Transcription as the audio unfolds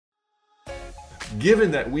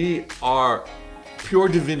given that we are pure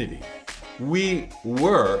divinity, we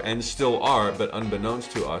were and still are, but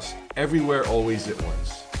unbeknownst to us, everywhere, always, at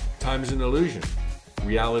once. Time is an illusion.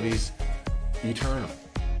 Reality's eternal.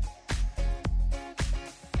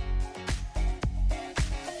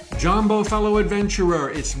 Jumbo fellow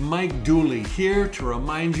adventurer, it's Mike Dooley here to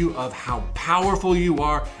remind you of how powerful you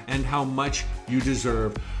are and how much you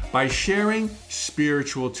deserve by sharing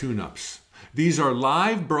spiritual tune-ups. These are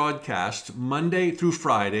live broadcasts Monday through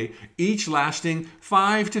Friday, each lasting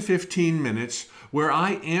 5 to 15 minutes, where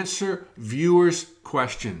I answer viewers'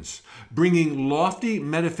 questions, bringing lofty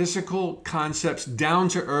metaphysical concepts down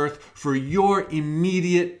to earth for your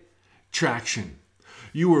immediate traction.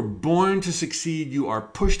 You were born to succeed. You are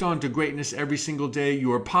pushed on to greatness every single day.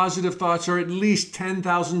 Your positive thoughts are at least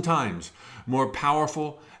 10,000 times more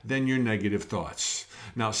powerful than your negative thoughts.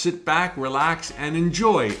 Now sit back, relax, and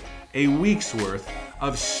enjoy a week's worth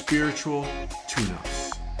of spiritual tune-ups.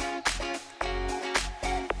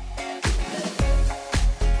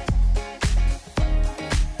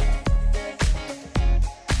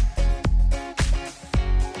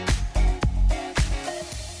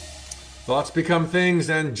 Thoughts become things,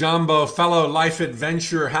 and Jumbo, fellow life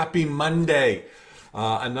adventurer, happy Monday.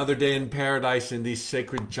 Another day in paradise in these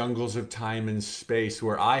sacred jungles of time and space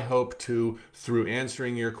where I hope to, through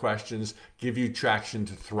answering your questions, give you traction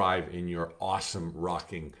to thrive in your awesome,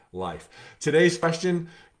 rocking life. Today's question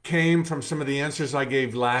came from some of the answers I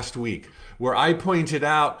gave last week, where I pointed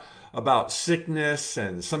out about sickness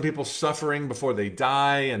and some people suffering before they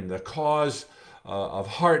die and the cause of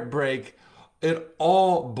heartbreak. It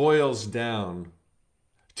all boils down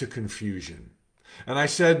to confusion. And I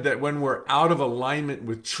said that when we're out of alignment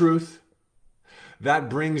with truth, that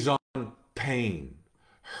brings on pain,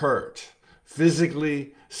 hurt,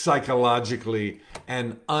 physically, psychologically,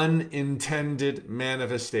 and unintended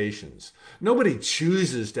manifestations. Nobody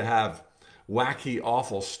chooses to have wacky,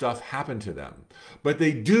 awful stuff happen to them, but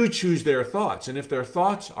they do choose their thoughts. And if their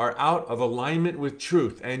thoughts are out of alignment with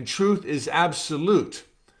truth, and truth is absolute,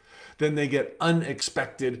 then they get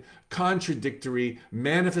unexpected, contradictory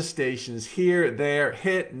manifestations here, there,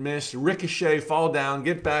 hit, miss, ricochet, fall down,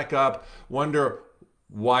 get back up, wonder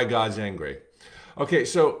why God's angry. Okay,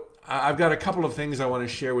 so I've got a couple of things I want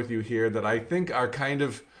to share with you here that I think are kind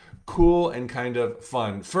of cool and kind of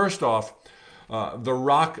fun. First off, the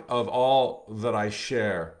rock of all that I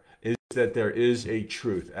share is that there is a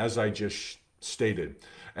truth, as I just stated.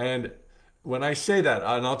 And when I say that,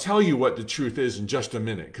 and I'll tell you what the truth is in just a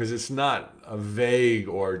minute, because it's not vague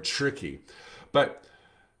or tricky, but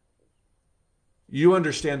you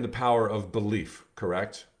understand the power of belief,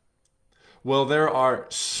 correct? Well, there are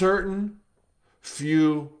certain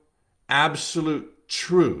few absolute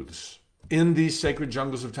truths in these sacred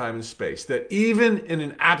jungles of time and space that even in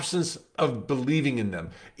an absence of believing in them,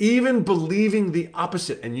 even believing the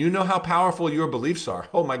opposite, and you know how powerful your beliefs are.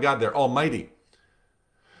 Oh my God, they're almighty.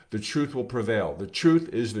 The truth will prevail. The truth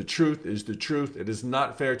is the truth is the truth. It is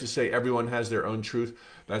not fair to say everyone has their own truth.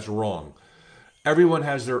 That's wrong. Everyone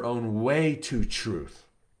has their own way to truth.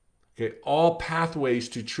 Okay, all pathways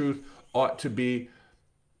to truth ought to be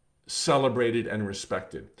celebrated and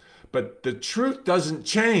respected. But the truth doesn't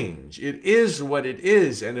change. It is what it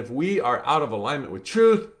is. And if we are out of alignment with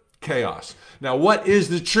truth, chaos. Now, what is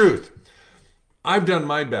the truth? I've done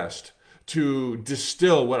my best to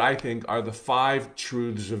distill what I think are the 5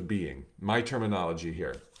 truths of being. My terminology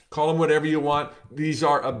here. Call them whatever you want. These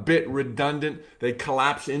are a bit redundant. They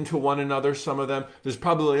collapse into one another, some of them. There's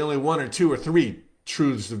probably only 1 or 2 or 3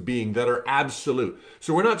 truths of being that are absolute.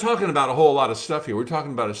 So we're not talking about a whole lot of stuff here. We're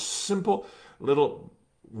talking about a simple little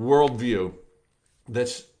worldview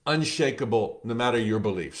that's unshakable no matter your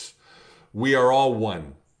beliefs. We are all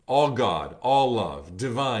one, all God, all love,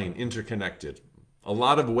 divine, interconnected. A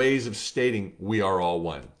lot of ways of stating we are all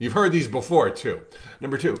one. You've heard these before too.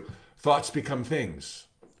 Number 2, thoughts become things.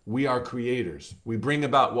 We are creators. We bring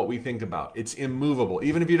about what we think about. It's immovable.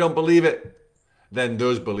 Even if you don't believe it, then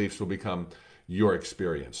those beliefs will become your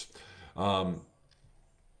experience.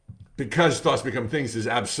 Because thoughts become things is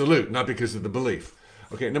absolute, not because of the belief.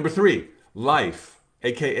 Okay, number 3, life,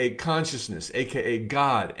 aka consciousness, aka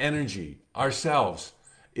God, energy, ourselves,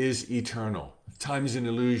 is eternal. Time is an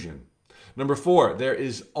illusion. Number 4, there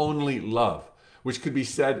is only love, which could be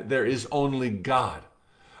said there is only God.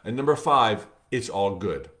 And number 5, it's all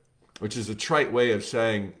good, which is a trite way of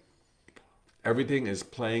saying everything is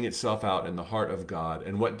playing itself out in the heart of God.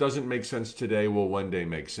 And what doesn't make sense today will one day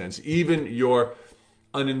make sense. Even your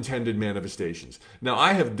unintended manifestations. Now,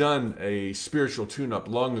 I have done a spiritual tune-up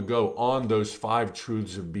long ago on those 5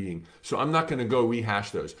 truths of being, so I'm not going to go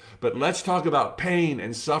rehash those. But let's talk about pain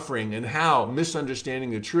and suffering and how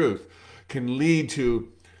misunderstanding the truth can lead to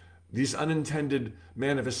these unintended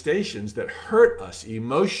manifestations that hurt us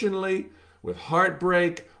emotionally with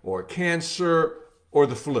heartbreak or cancer or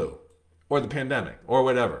the flu or the pandemic or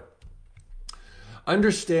whatever.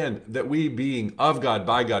 Understand that we being of God,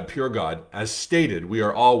 by God, pure God, as stated, we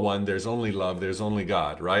are all one, there's only love, there's only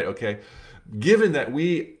God, right? Okay? Given that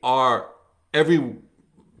we are every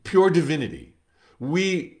pure divinity,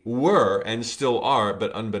 we were and still are,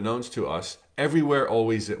 but unbeknownst to us, everywhere,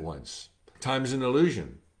 always at once. Time's an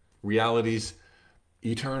illusion. Reality's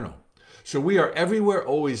eternal. So we are everywhere,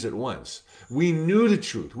 always at once. We knew the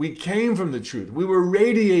truth. We came from the truth. We were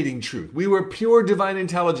radiating truth. We were pure divine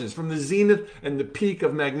intelligence from the zenith and the peak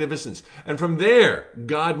of magnificence. And from there,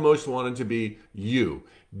 God most wanted to be you.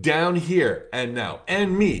 Down here and now.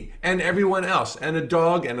 And me. And everyone else. And a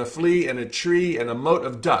dog and a flea and a tree and a mote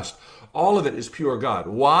of dust. All of it is pure God.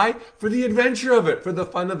 Why? For the adventure of it, for the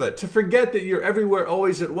fun of it. To forget that you're everywhere,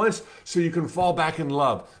 always at once, so you can fall back in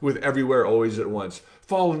love with everywhere, always at once.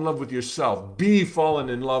 Fall in love with yourself. Be fallen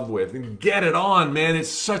in love with. And get it on, man. It's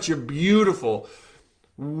such a beautiful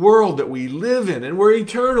world that we live in. And we're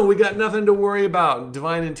eternal. We got nothing to worry about.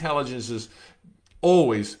 Divine intelligence is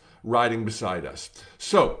always riding beside us.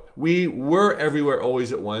 So we were everywhere,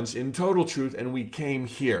 always at once, in total truth, and we came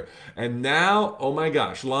here. And now, oh my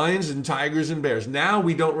gosh, lions and tigers and bears. Now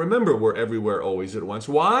we don't remember we're everywhere, always at once.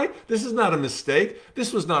 Why? This is not a mistake.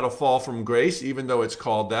 This was not a fall from grace, even though it's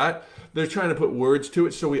called that. They're trying to put words to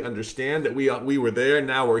it so we understand that we were there,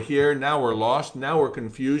 now we're here, now we're lost, now we're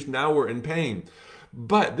confused, now we're in pain.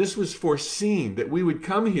 But this was foreseen, that we would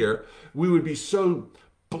come here, we would be so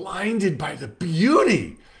blinded by the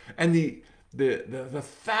beauty and the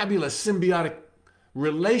fabulous symbiotic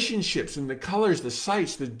relationships and the colors, the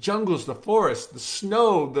sights, the jungles, the forests, the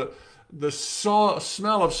snow, the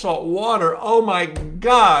smell of salt water. Oh my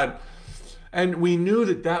God. And we knew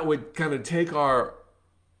that would kind of take our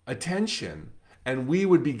attention and we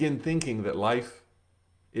would begin thinking that life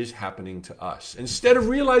is happening to us instead of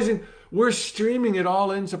realizing we're streaming it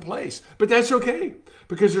all into place. But that's okay,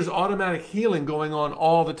 because there's automatic healing going on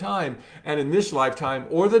all the time. And in this lifetime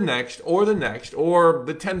or the next or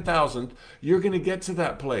the 10,000th, you're going to get to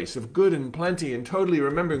that place of good and plenty and totally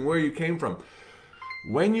remembering where you came from.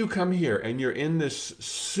 When you come here and you're in this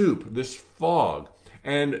soup, this fog,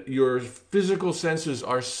 and your physical senses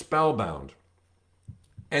are spellbound,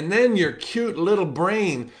 and then your cute little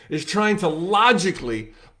brain is trying to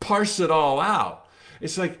logically parse it all out,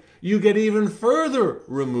 it's like you get even further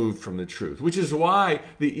removed from the truth, which is why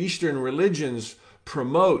the Eastern religions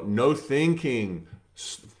promote no thinking,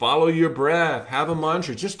 follow your breath, have a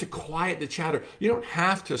mantra, just to quiet the chatter. You don't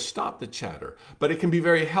have to stop the chatter, but it can be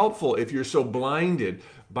very helpful if you're so blinded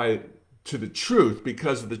to the truth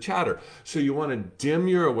because of the chatter. So you want to dim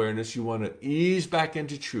your awareness, you want to ease back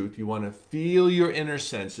into truth, you want to feel your inner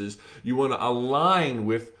senses, you want to align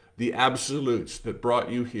with the absolutes that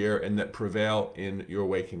brought you here and that prevail in your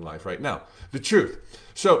waking life right now. The truth.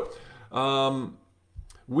 So the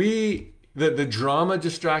drama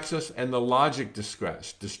distracts us and the logic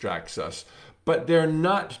distracts us, but they're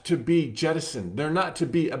not to be jettisoned. They're not to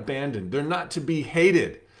be abandoned. They're not to be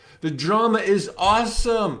hated. The drama is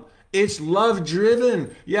awesome. It's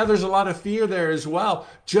love-driven. Yeah, there's a lot of fear there as well.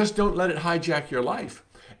 Just don't let it hijack your life.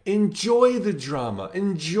 Enjoy the drama.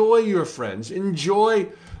 Enjoy your friends. Enjoy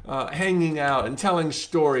hanging out and telling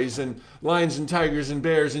stories and lions and tigers and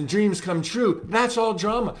bears and dreams come true. That's all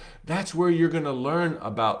drama. That's where you're going to learn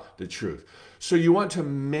about the truth. So you want to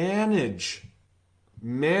manage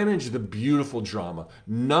the beautiful drama,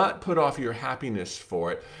 not put off your happiness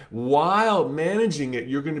for it. While managing it,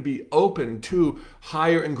 you're going to be open to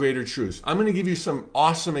higher and greater truths. I'm going to give you some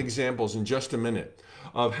awesome examples in just a minute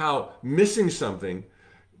of how missing something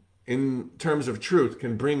in terms of truth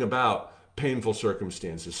can bring about painful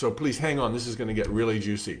circumstances. So please hang on. This is going to get really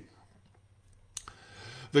juicy.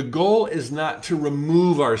 The goal is not to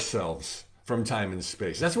remove ourselves from time and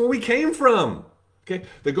space. That's where we came from. Okay?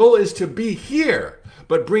 The goal is to be here,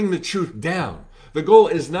 but bring the truth down. The goal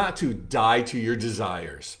is not to die to your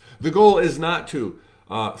desires. The goal is not to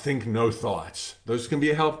think no thoughts. Those can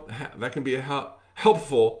be a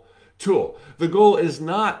helpful tool. The goal is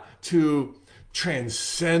not to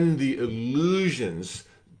transcend the illusions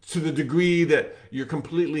to the degree that you're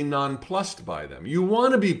completely nonplussed by them. You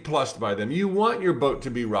want to be plussed by them. You want your boat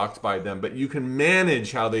to be rocked by them, but you can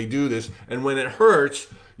manage how they do this. And when it hurts,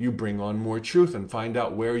 you bring on more truth and find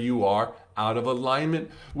out where you are out of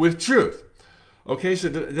alignment with truth. Okay, so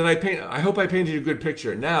did I paint? I hope I painted you a good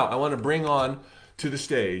picture. Now I want to bring on to the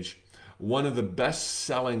stage one of the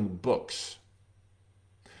best-selling books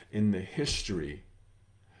in the history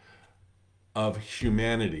of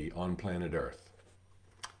humanity on planet Earth.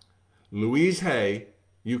 Louise Hay,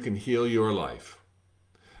 You Can Heal Your Life.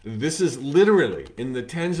 This is literally in the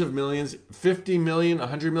tens of millions, 50 million,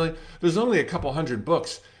 100 million. There's only a couple hundred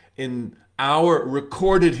books in our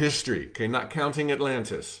recorded history, okay, not counting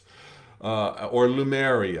Atlantis, or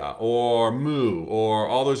Lemuria, or Mu, or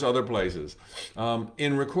all those other places.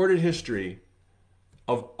 In recorded history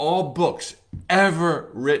of all books ever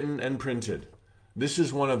written and printed, this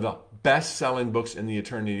is one of the best-selling books in the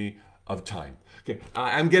eternity of time. Okay,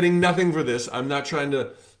 I'm getting nothing for this. I'm not trying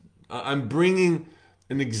to, I'm bringing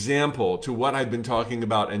an example to what I've been talking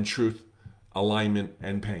about in truth, alignment,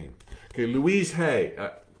 and pain. Okay, Louise Hay,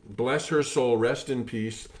 bless her soul, rest in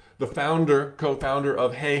peace, the founder, co-founder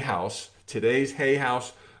of Hay House, today's Hay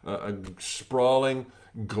House, a sprawling,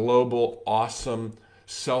 global, awesome,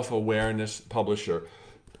 self-awareness publisher.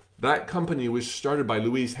 That company was started by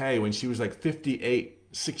Louise Hay when she was like 58,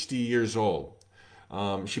 60 years old.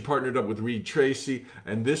 She partnered up with Reed Tracy,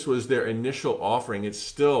 and this was their initial offering. It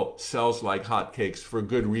still sells like hotcakes for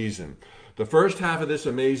good reason. The first half of this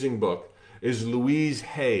amazing book is Louise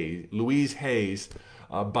Hay's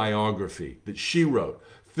biography that she wrote,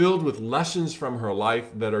 filled with lessons from her life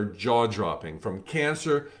that are jaw-dropping, from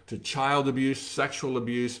cancer to child abuse, sexual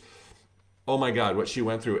abuse. Oh my God, what she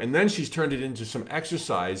went through. And then she's turned it into some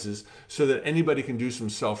exercises so that anybody can do some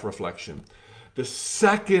self-reflection. The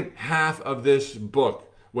second half of this book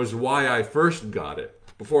was why I first got it,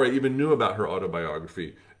 before I even knew about her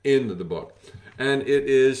autobiography in the book. And it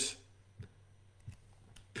is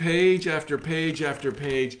page after page after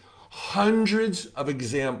page, hundreds of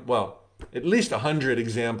at least 100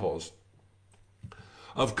 examples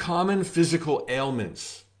of common physical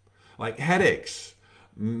ailments like headaches,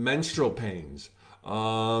 menstrual pains,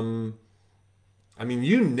 you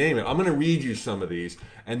name it. I'm going to read you some of these.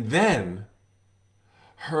 And then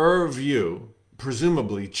her view,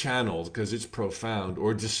 presumably channeled because it's profound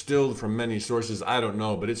or distilled from many sources, I don't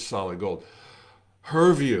know, but it's solid gold.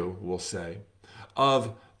 Her view, we'll say,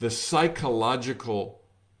 of the psychological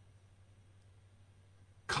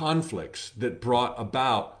conflicts that brought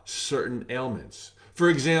about certain ailments. For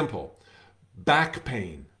example, back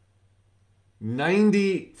pain.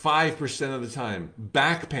 95% of the time,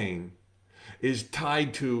 back pain is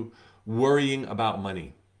tied to worrying about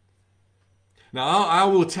money. Now, I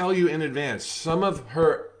will tell you in advance, some of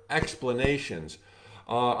her explanations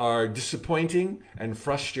are disappointing and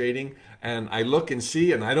frustrating, and I look and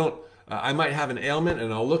see, and I might have an ailment,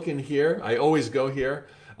 and I'll look in here. I always go here,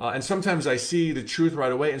 and sometimes I see the truth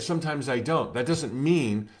right away, and sometimes I don't. That doesn't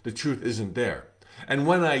mean the truth isn't there. And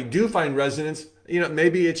when I do find resonance,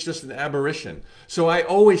 maybe it's just an aberration. So I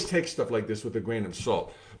always take stuff like this with a grain of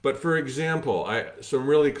salt. But for example, some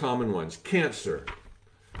really common ones, cancer.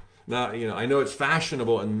 Now, I know it's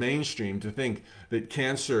fashionable and mainstream to think that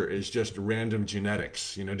cancer is just random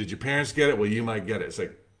genetics. Did your parents get it? Well, you might get it. It's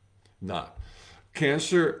like, not.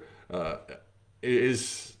 Cancer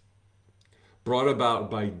is brought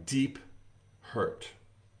about by deep hurt,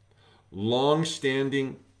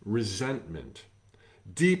 long-standing resentment,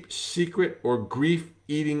 deep secrets or grief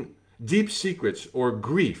eating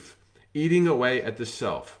away at the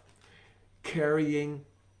self, carrying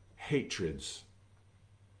hatreds,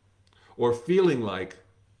 or feeling like,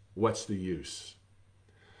 what's the use?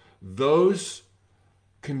 Those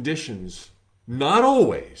conditions, not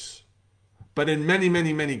always, but in many,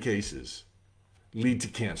 many, many cases, lead to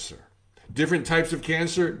cancer. Different types of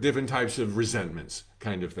cancer, different types of resentments,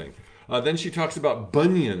 kind of thing. Then she talks about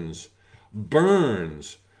bunions,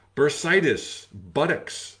 burns, bursitis,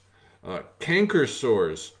 buttocks, canker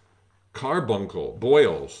sores, carbuncle,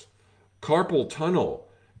 boils, carpal tunnel,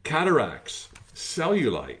 cataracts,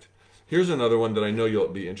 cellulite. Here's another one that I know you'll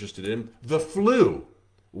be interested in. The flu.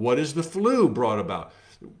 What is the flu brought about?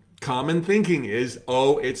 Common thinking is,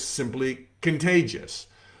 it's simply contagious.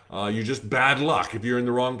 You're just bad luck if you're in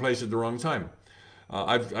the wrong place at the wrong time.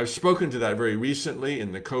 I've spoken to that very recently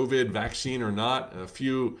in the COVID vaccine or not, a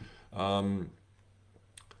few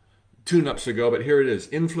tune-ups ago, but here it is.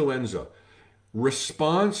 Influenza.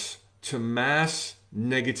 Response to mass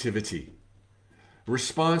negativity.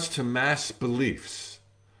 Response to mass beliefs.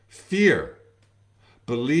 Fear,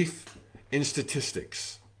 belief in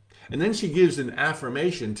statistics. And then she gives an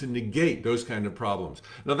affirmation to negate those kind of problems.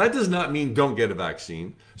 Now, that does not mean don't get a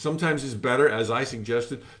vaccine. Sometimes it's better, as I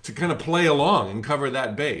suggested, to kind of play along and cover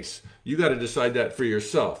that base. You got to decide that for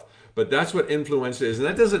yourself. But that's what influenza is. And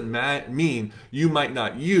that doesn't mean you might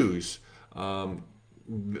not use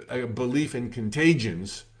a belief in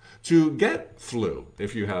contagions to get flu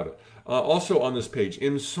if you have it. Also on this page,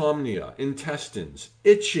 insomnia, intestines,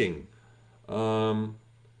 itching,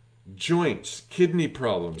 joints, kidney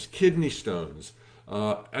problems, kidney stones.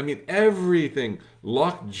 Everything.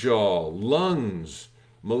 Lockjaw, lungs,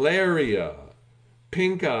 malaria,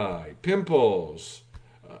 pink eye, pimples.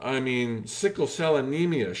 Sickle cell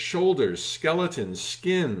anemia, shoulders, skeleton,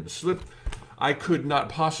 skin, slip. I could not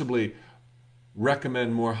possibly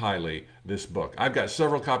recommend more highly this book. I've got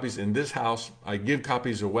several copies in this house. I give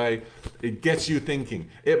copies away. It gets you thinking.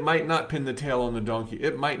 It might not pin the tail on the donkey.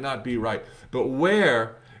 It might not be right. But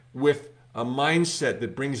where, with a mindset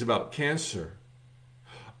that brings about cancer,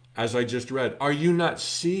 as I just read, are you not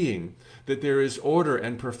seeing that there is order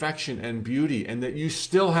and perfection and beauty, and that you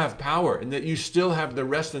still have power, and that you still have the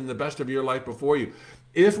rest and the best of your life before you?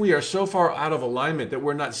 If we are so far out of alignment that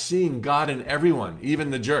we're not seeing God in everyone,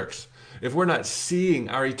 even the jerks, if we're not seeing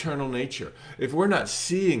our eternal nature, if we're not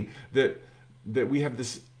seeing that we have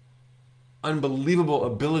this unbelievable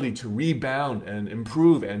ability to rebound and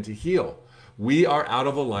improve and to heal, we are out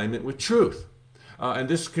of alignment with truth. And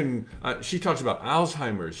this can, she talks about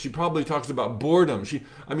Alzheimer's. She probably talks about boredom.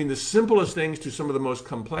 The simplest things to some of the most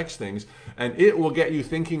complex things, and it will get you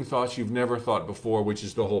thinking thoughts you've never thought before, which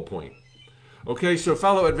is the whole point. Okay, so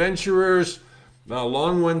fellow adventurers, a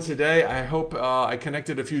long one today. I hope I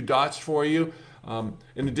connected a few dots for you.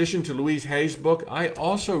 In addition to Louise Hay's book, I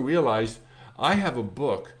also realized I have a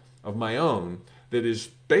book of my own that is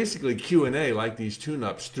basically Q&A like these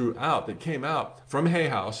tune-ups throughout, that came out from Hay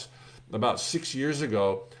House about 6 years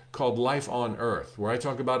ago, called Life on Earth, where I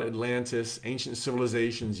talk about Atlantis, ancient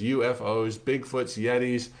civilizations, UFOs, Bigfoots,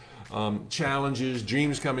 Yetis, challenges,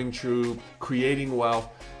 dreams coming true, creating wealth,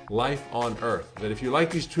 Life on Earth. That if you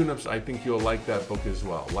like these tune-ups, I think you'll like that book as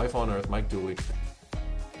well. Life on Earth, Mike Dooley.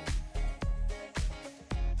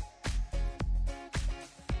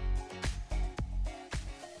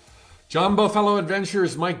 Jumbo fellow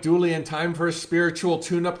adventurers, Mike Dooley, and time for a spiritual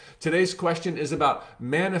tune-up. Today's question is about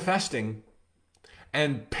manifesting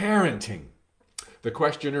and parenting. The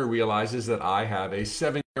questioner realizes that I have a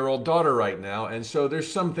 7-year-old daughter right now, and so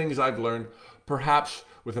there's some things I've learned, perhaps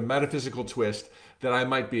with a metaphysical twist, that I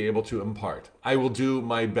might be able to impart. I will do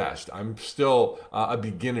my best. I'm still a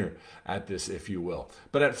beginner at this, if you will.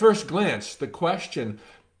 But at first glance, the question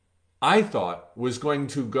I thought was going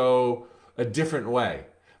to go a different way.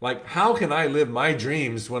 Like, how can I live my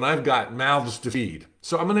dreams when I've got mouths to feed?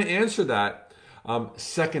 So I'm going to answer that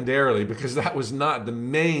secondarily, because that was not the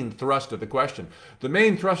main thrust of the question. The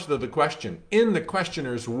main thrust of the question, in the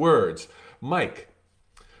questioner's words, Mike,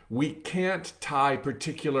 we can't tie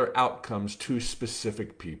particular outcomes to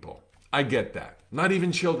specific people. I get that. Not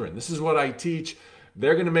even children. This is what I teach.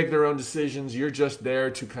 They're going to make their own decisions. You're just there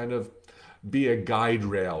to kind of be a guide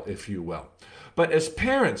rail, if you will. But as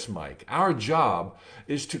parents, Mike, our job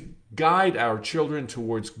is to guide our children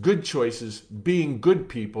towards good choices, being good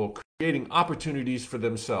people, creating opportunities for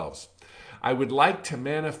themselves. I would like to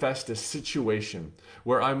manifest a situation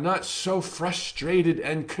where I'm not so frustrated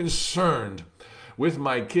and concerned with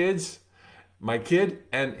my kid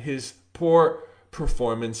and his poor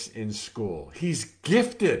performance in school. He's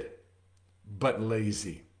gifted, but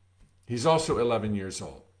lazy. He's also 11 years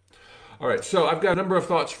old. All right, so I've got a number of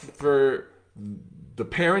thoughts for the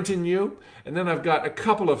parent in you, and then I've got a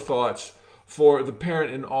couple of thoughts for the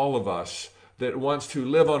parent in all of us that wants to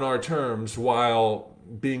live on our terms while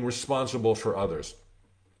being responsible for others.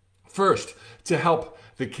 First, to help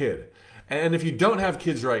the kid. And if you don't have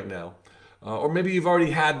kids right now, or maybe you've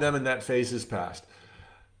already had them and that phase is past,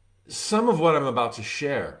 some of what I'm about to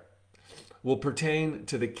share will pertain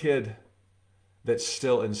to the kid that's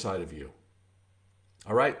still inside of you.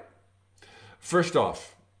 All right? First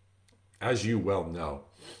off, as you well know,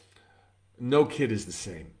 no kid is the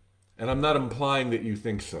same. And I'm not implying that you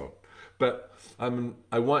think so. But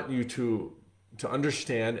I want you to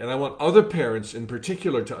understand, and I want other parents in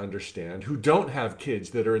particular to understand, who don't have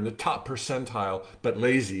kids that are in the top percentile but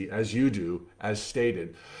lazy, as you do, as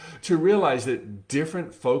stated, to realize that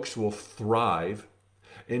different folks will thrive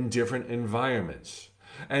in different environments.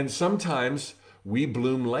 And sometimes we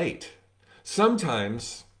bloom late.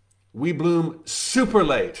 Sometimes we bloom super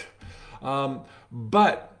late.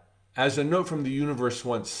 But as a note from the universe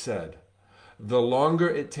once said, the longer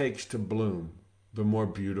it takes to bloom, the more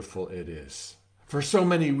beautiful it is. For so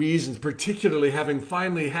many reasons, particularly having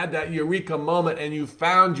finally had that eureka moment and you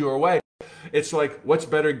found your way. It's like, what's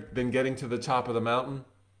better than getting to the top of the mountain?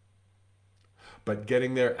 But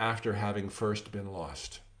getting there after having first been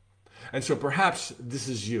lost. And so perhaps this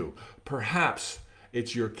is you. Perhaps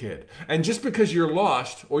it's your kid. And just because you're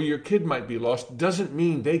lost or your kid might be lost doesn't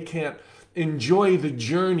mean they can't enjoy the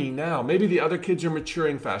journey now. Maybe the other kids are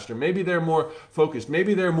maturing faster. Maybe they're more focused.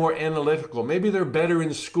 Maybe they're more analytical. Maybe they're better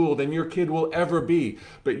in school than your kid will ever be.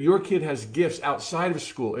 But your kid has gifts outside of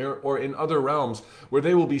school or in other realms where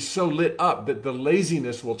they will be so lit up that the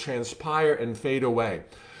laziness will transpire and fade away.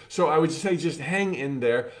 So I would say just hang in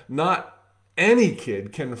there. Not any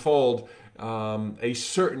kid can fold a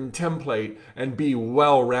certain template and be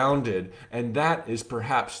well-rounded, and that is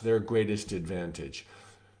perhaps their greatest advantage.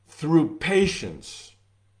 Through patience,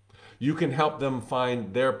 you can help them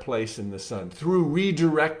find their place in the sun. Through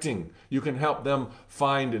redirecting, you can help them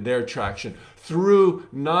find their traction. Through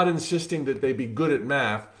not insisting that they be good at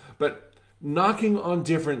math, but knocking on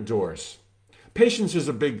different doors. Patience is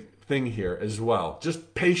a big thing here as well.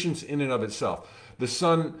 Just patience in and of itself. The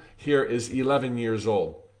son here is 11 years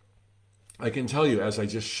old. I can tell you, as I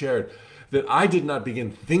just shared, that I did not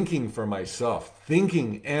begin thinking for myself,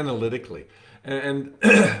 thinking analytically. And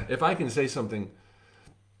if I can say something,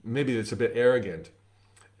 maybe that's a bit arrogant,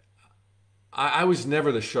 I was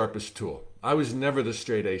never the sharpest tool. I was never the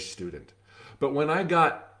straight A student. But when I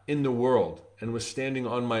got in the world and was standing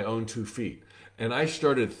on my own 2 feet, and I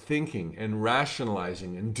started thinking and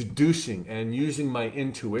rationalizing and deducing and using my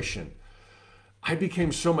intuition, I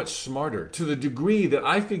became so much smarter to the degree that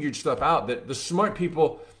I figured stuff out that the smart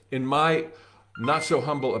people, in my not so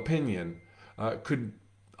humble opinion,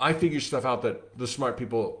 I figured stuff out that the smart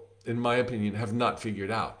people, in my opinion, have not figured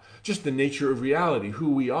out. Just the nature of reality, who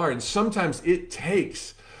we are. And sometimes it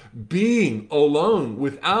takes being alone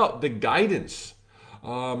without the guidance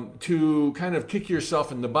to kind of kick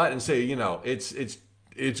yourself in the butt and say,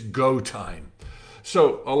 it's go time.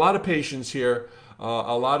 So a lot of patience here.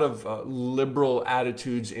 A lot of liberal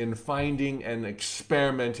attitudes in finding and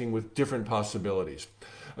experimenting with different possibilities.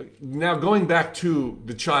 Now, going back to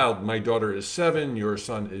the child, my daughter is 7, your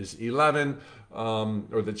son is 11,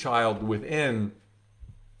 or the child within.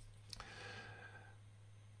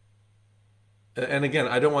 And again,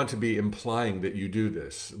 I don't want to be implying that you do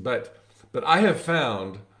this, but I have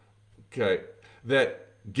found, that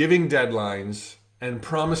giving deadlines and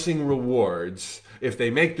promising rewards, if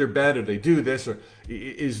they make their bed or they do this,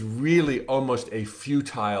 is really almost a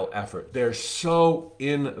futile effort. They're so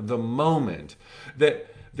in the moment that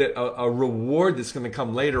a reward that's going to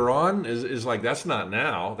come later on is like, that's not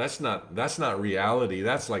now. That's not reality.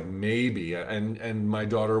 That's like maybe, and my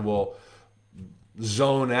daughter will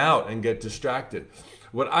zone out and get distracted.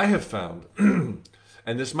 What I have found,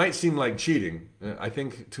 and this might seem like cheating, I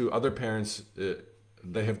think to other parents,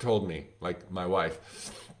 they have told me, like my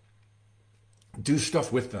wife, do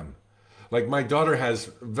stuff with them. Like my daughter has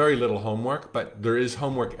very little homework, but there is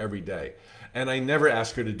homework every day. And I never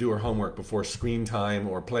ask her to do her homework before screen time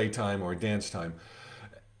or play time or dance time.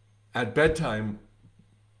 At bedtime,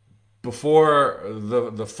 before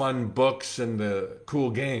the fun books and the cool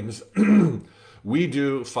games, we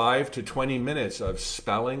do 5 to 20 minutes of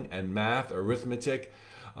spelling and math, arithmetic.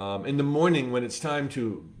 In the morning, when it's time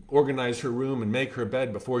to organize her room and make her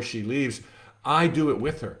bed before she leaves, I do it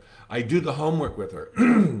with her. I do the homework with her.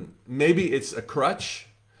 Maybe it's a crutch,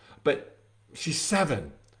 but she's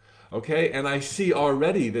 7, okay? And I see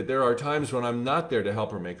already that there are times when I'm not there to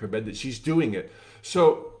help her make her bed, that she's doing it.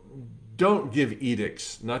 So don't give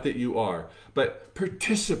edicts, not that you are, but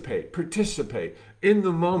participate in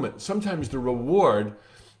the moment. Sometimes the reward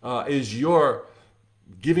is your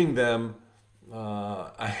giving them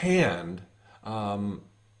a hand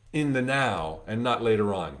in the now and not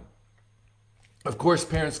later on. Of course,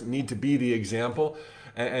 parents need to be the example.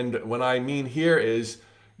 And what I mean here is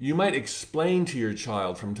you might explain to your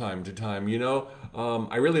child from time to time,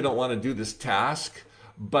 I really don't want to do this task,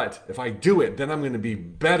 but if I do it, then I'm going to be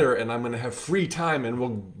better and I'm going to have free time and we'll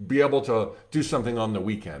be able to do something on the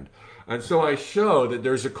weekend. And so I show that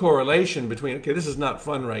there's a correlation between, okay, this is not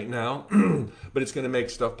fun right now, but it's going to make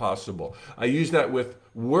stuff possible. I use that with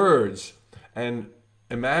words and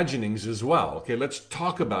imaginings as well. Okay, let's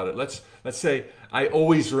talk about it. Let's say, I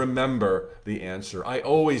always remember the answer. I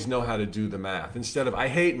always know how to do the math. Instead of, I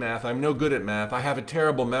hate math, I'm no good at math, I have a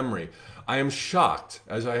terrible memory. I am shocked,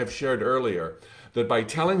 as I have shared earlier, that by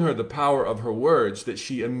telling her the power of her words, that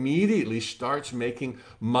she immediately starts making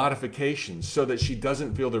modifications so that she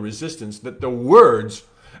doesn't feel the resistance that the words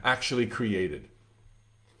actually created.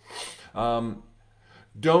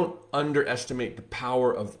 Don't underestimate the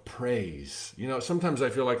power of praise. Sometimes I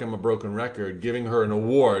feel like I'm a broken record giving her an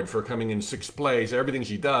award for coming in 6th place, everything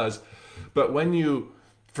she does. But when you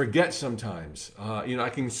forget sometimes, I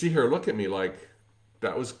can see her look at me like,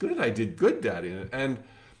 that was good. I did good, Daddy. And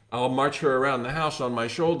I'll march her around the house on my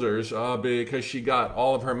shoulders because she got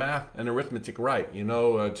all of her math and arithmetic right,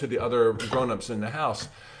 to the other grown-ups in the house.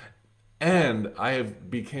 And I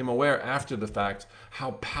became aware after the fact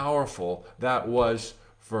how powerful that was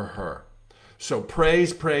for her. So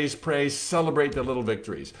praise, praise, praise, celebrate the little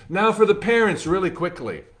victories. Now for the parents, really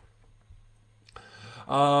quickly.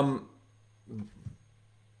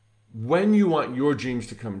 When you want your dreams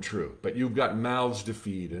to come true, but you've got mouths to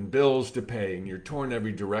feed and bills to pay and you're torn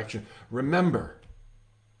every direction, remember,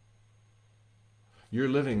 you're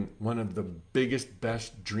living one of the biggest,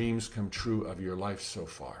 best dreams come true of your life so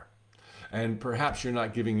far. And perhaps you're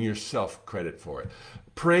not giving yourself credit for it.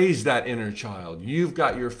 Praise that inner child. You've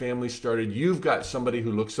got your family started. You've got somebody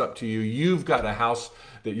who looks up to you. You've got a house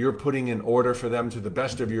that you're putting in order for them to the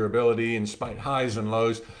best of your ability, in spite highs and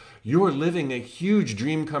lows. You're living a huge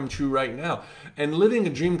dream come true right now. And living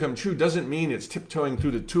a dream come true doesn't mean it's tiptoeing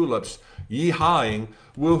through the tulips, yee-hawing,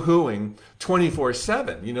 woo-hooing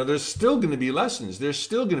 24/7. There's still going to be lessons. There's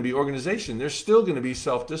still going to be organization. There's still going to be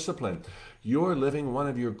self-discipline. You're living one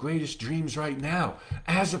of your greatest dreams right now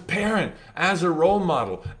as a parent, as a role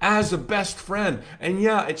model, as a best friend. And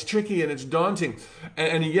yeah, it's tricky and it's daunting.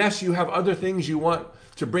 And yes, you have other things you want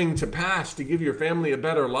to bring to pass to give your family a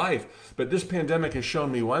better life. But this pandemic has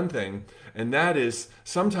shown me one thing, and that is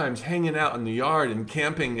sometimes hanging out in the yard and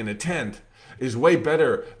camping in a tent is way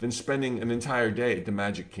better than spending an entire day at the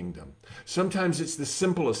Magic Kingdom. Sometimes it's the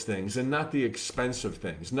simplest things and not the expensive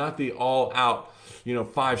things, not the all-out,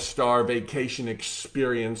 5-star vacation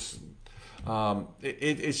experience.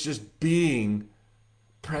 It's just being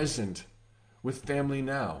present with family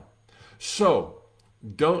now. So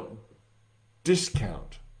don't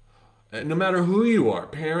discount, no matter who you are,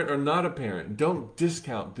 parent or not a parent, don't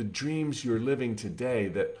discount the dreams you're living today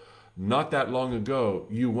that not that long ago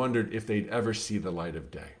you wondered if they'd ever see the light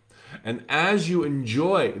of day. And as you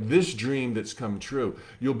enjoy this dream that's come true,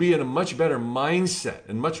 you'll be in a much better mindset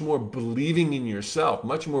and much more believing in yourself,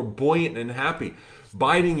 much more buoyant and happy,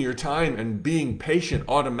 biding your time and being patient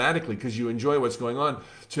automatically because you enjoy what's going on,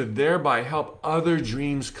 to thereby help other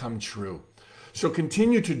dreams come true. So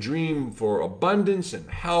continue to dream for abundance and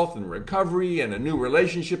health and recovery and a new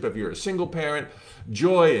relationship if you're a single parent,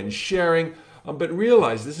 joy and sharing. But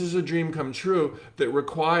realize this is a dream come true that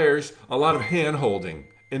requires a lot of hand-holding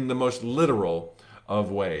in the most literal of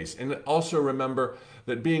ways. And also remember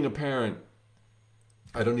that being a parent,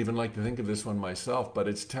 I don't even like to think of this one myself, but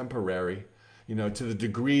it's temporary. To the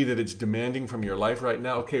degree that it's demanding from your life right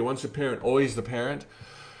now. Okay, once a parent, always the parent.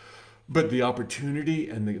 But the opportunity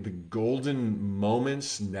and the golden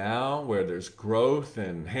moments now where there's growth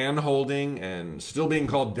and hand-holding and still being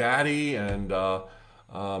called daddy, and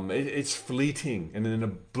it's fleeting. And in a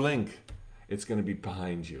blink, it's going to be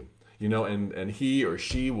behind you. And he or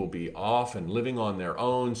she will be off and living on their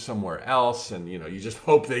own somewhere else. And, you just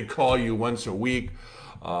hope they call you once a week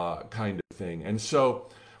kind of thing. And so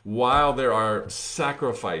while there are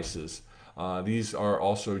sacrifices, these are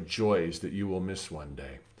also joys that you will miss one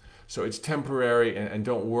day. So it's temporary, and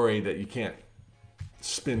don't worry that you can't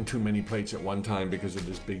spin too many plates at one time because of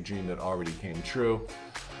this big dream that already came true.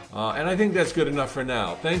 And I think that's good enough for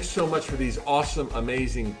now. Thanks so much for these awesome,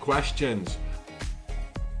 amazing questions.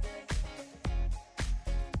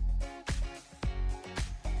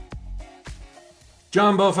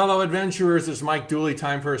 Jumbo, fellow adventurers, it's Mike Dooley.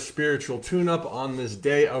 Time for a spiritual tune-up on this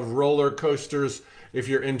day of roller coasters. If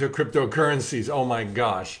you're into cryptocurrencies, oh my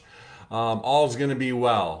gosh, all's going to be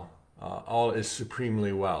well. All is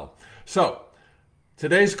supremely well. So,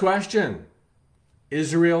 today's question,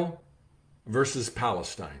 Israel versus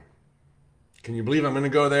Palestine. Can you believe I'm going to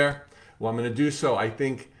go there? Well, I'm going to do so, I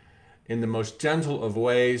think, in the most gentle of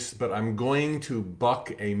ways, but I'm going to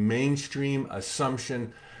buck a mainstream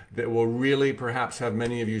assumption that will really perhaps have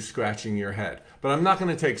many of you scratching your head. But I'm not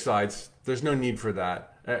going to take sides. There's no need for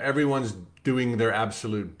that. Everyone's doing their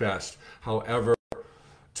absolute best, however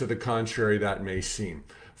to the contrary that may seem.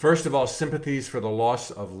 First of all, sympathies for the loss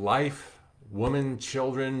of life, women,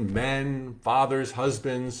 children, men, fathers,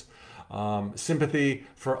 husbands. Sympathy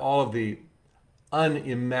for all of the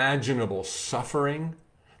unimaginable suffering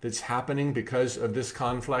that's happening because of this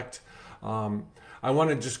conflict. I want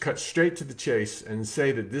to just cut straight to the chase and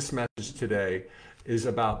say that this message today is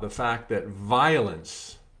about the fact that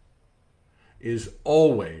violence is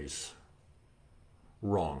always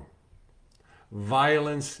wrong.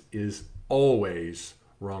 Violence is always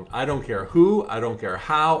wrong. I don't care who, I don't care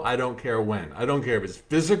how, I don't care when. I don't care if it's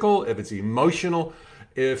physical, if it's emotional,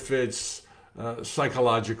 if it's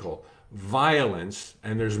psychological. Violence,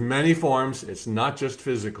 and there's many forms, it's not just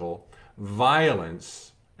physical,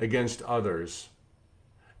 violence against others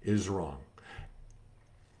is wrong.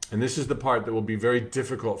 And this is the part that will be very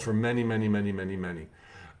difficult for many, many, many, many, many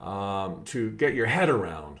to get your head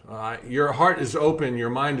around. Your heart is open, your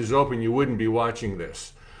mind is open, you wouldn't be watching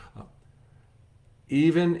this.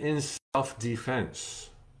 Even in self-defense,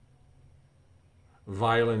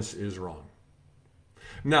 violence is wrong.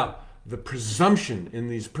 Now, the presumption in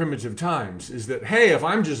these primitive times is that, hey, if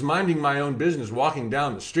I'm just minding my own business, walking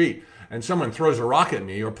down the street, and someone throws a rock at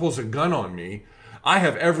me or pulls a gun on me, I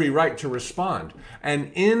have every right to respond.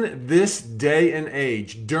 And in this day and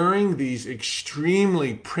age, during these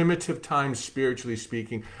extremely primitive times, spiritually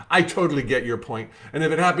speaking, I totally get your point. And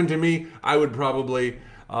if it happened to me, I would probably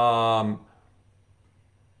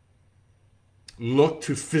look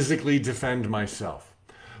to physically defend myself.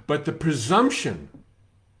 But the presumption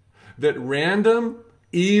that random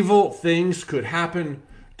evil things could happen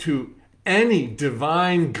to any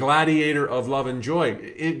divine gladiator of love and joy,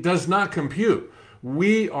 it does not compute.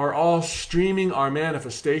 We are all streaming our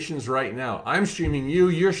manifestations right now. I'm streaming you,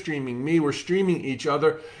 you're streaming me, we're streaming each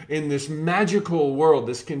other in this magical world,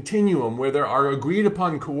 this continuum where there are agreed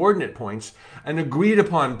upon coordinate points, and agreed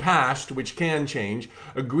upon past, which can change,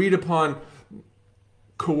 agreed upon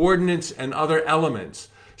coordinates and other elements,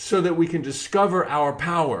 so that we can discover our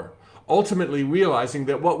power, ultimately realizing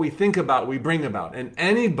that what we think about, we bring about. And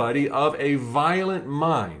anybody of a violent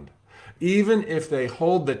mind, even if they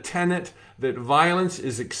hold the tenet that violence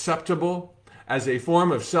is acceptable as a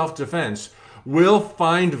form of self-defense, will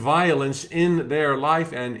find violence in their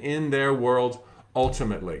life and in their world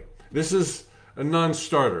ultimately. This is a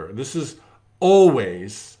non-starter. This is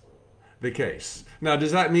always the case. Now,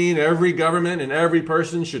 does that mean every government and every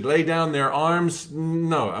person should lay down their arms?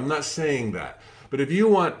 No, I'm not saying that. But if you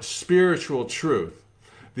want spiritual truth,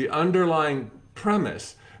 the underlying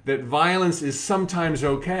premise that violence is sometimes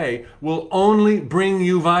okay will only bring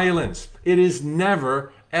you violence. It is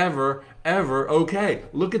never, ever, ever okay.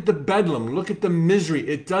 Look at the bedlam. Look at the misery.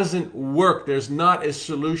 It doesn't work. There's not a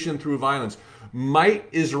solution through violence. Might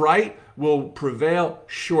is right will prevail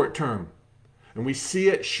short term. And we see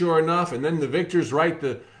it sure enough. And then the victors write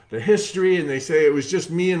the history and they say it was just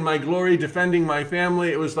me and my glory defending my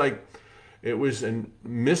family. It was like, it was a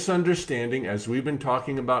misunderstanding, as we've been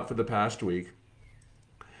talking about for the past week,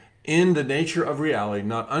 in the nature of reality,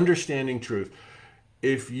 not understanding truth.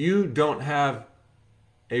 If you don't have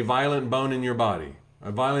a violent bone in your body,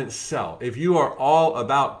 a violent cell, if you are all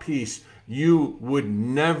about peace, you would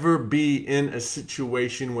never be in a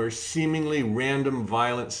situation where seemingly random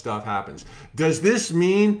violent stuff happens. Does this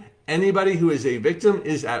mean anybody who is a victim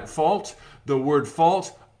is at fault? The word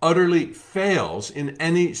fault utterly fails in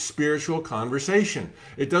any spiritual conversation.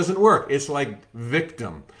 It doesn't work. It's like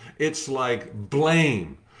victim. It's like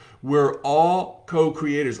blame. We're all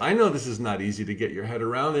co-creators. I know this is not easy to get your head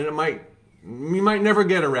around, and you might never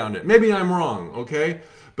get around it. Maybe I'm wrong, okay?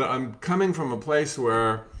 But I'm coming from a place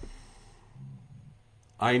where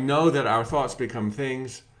I know that our thoughts become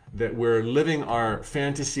things, that we're living our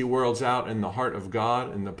fantasy worlds out in the heart of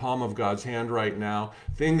God, in the palm of God's hand right now.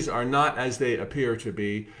 Things are not as they appear to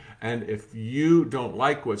be. And if you don't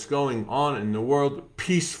like what's going on in the world,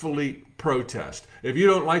 peacefully protest. If you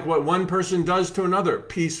don't like what one person does to another,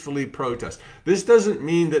 peacefully protest. This doesn't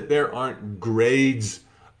mean that there aren't grades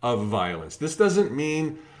of violence. This doesn't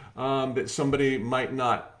mean that somebody might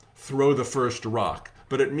not throw the first rock.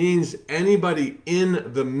 But it means anybody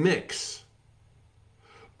in the mix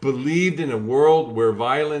believed in a world where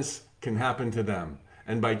violence can happen to them.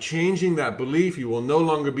 And by changing that belief, you will no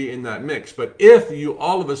longer be in that mix. But if you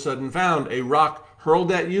all of a sudden found a rock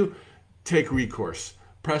hurled at you, take recourse,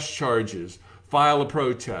 press charges, file a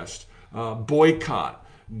protest, boycott,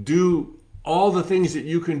 do all the things that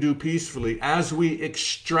you can do peacefully as we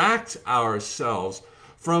extract ourselves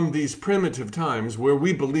from these primitive times where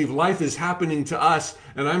we believe life is happening to us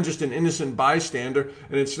and I'm just an innocent bystander,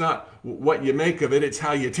 and it's not what you make of it, it's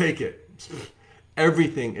how you take it.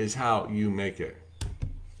 Everything is how you make it.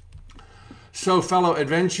 So, fellow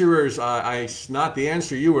adventurers, not the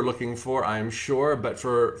answer you were looking for, I'm sure, but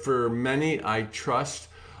for many, I trust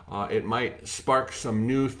it might spark some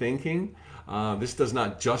new thinking. This does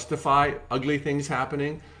not justify ugly things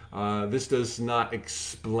happening. This does not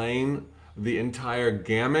explain the entire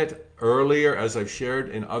gamut. Earlier, as I've shared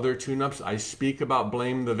in other tune-ups, I speak about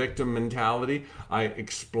blame the victim mentality. I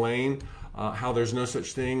explain how there's no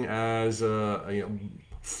such thing as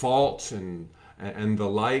fault and the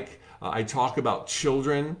like. I talk about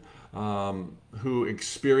children who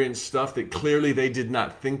experienced stuff that clearly they did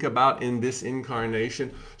not think about in this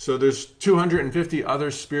incarnation. So there's 250 other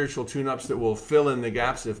spiritual tune-ups that will fill in the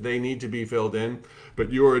gaps if they need to be filled in.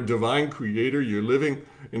 But you're a divine creator. You're living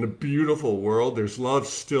in a beautiful world. There's love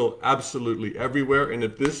still absolutely everywhere. And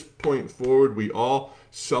at this point forward, we all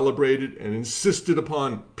celebrated and insisted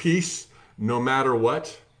upon peace no matter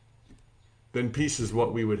what, then peace is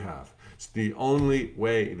what we would have. It's the only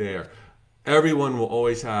way there. Everyone will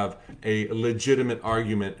always have a legitimate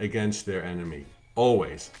argument against their enemy.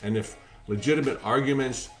 Always. And if legitimate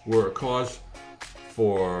arguments were a cause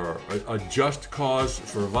for a just cause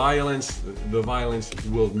for violence, the violence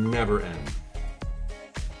will never end.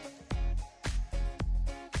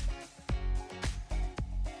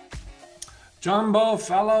 Jumbo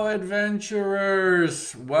fellow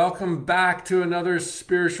adventurers, welcome back to another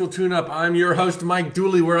spiritual tune-up. I'm your host, Mike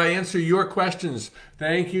Dooley, where I answer your questions.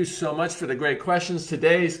 Thank you so much for the great questions.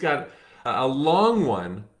 Today's got a long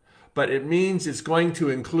one, but it means it's going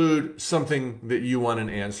to include something that you want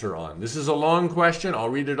an answer on. This is a long question. I'll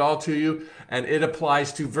read it all to you, and it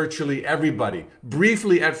applies to virtually everybody.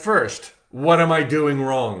 Briefly at first, what am I doing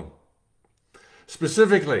wrong?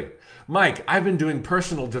 Specifically, Mike, I've been doing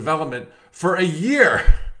personal development for a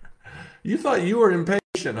year. You thought you were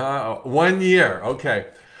impatient, huh? 1 year. Okay.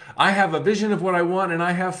 I have a vision of what I want and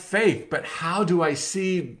I have faith, but how do I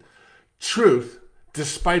see truth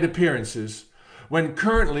despite appearances when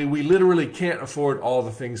currently we literally can't afford all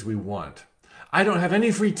the things we want? I don't have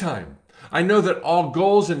any free time. I know that all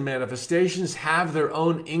goals and manifestations have their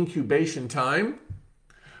own incubation time,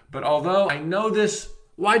 but although I know this,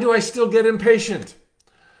 why do I still get impatient?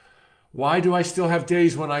 Why do I still have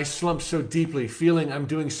days when I slump so deeply, feeling I'm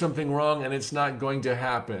doing something wrong and it's not going to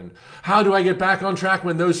happen? How do I get back on track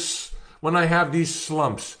when I have these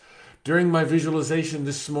slumps? During my visualization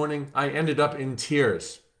this morning, I ended up in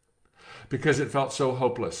tears because it felt so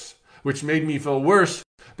hopeless, which made me feel worse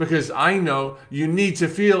because I know you need to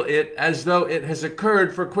feel it as though it has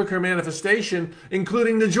occurred for quicker manifestation,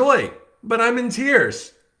 including the joy. But I'm in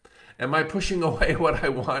tears. Am I pushing away what I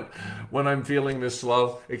want when I'm feeling this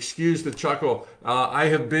low? Excuse the chuckle. I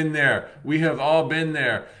have been there. We have all been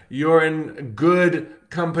there. You're in good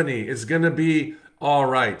company. It's going to be all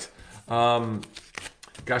right.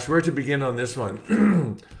 Gosh, where to begin on this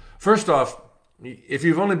one? First off, if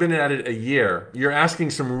you've only been at it a year, you're asking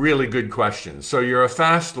some really good questions. So you're a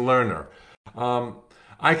fast learner.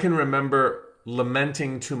 I can remember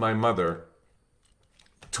lamenting to my mother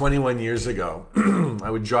 21 years ago. I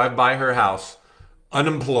would drive by her house,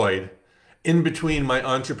 unemployed, in between my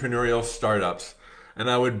entrepreneurial startups, and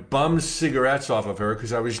I would bum cigarettes off of her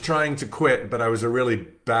because I was trying to quit, but I was a really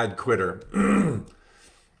bad quitter.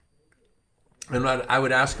 And I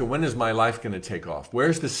would ask her, when is my life going to take off?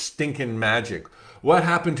 Where's the stinking magic? What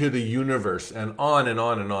happened to the universe? And on and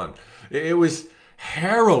on and on. It was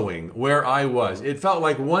harrowing where I was. It felt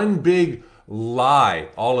like one big lie,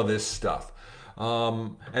 all of this stuff.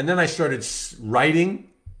 And then I started writing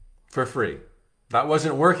for free. That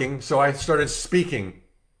wasn't working, so I started speaking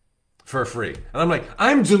for free. And I'm like,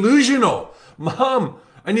 I'm delusional. Mom,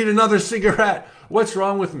 I need another cigarette. What's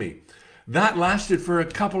wrong with me? That lasted for a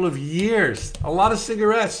couple of years. A lot of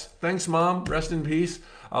cigarettes. Thanks, Mom. Rest in peace.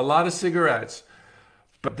 A lot of cigarettes.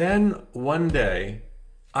 But then one day,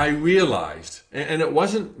 I realized, and it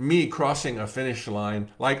wasn't me crossing a finish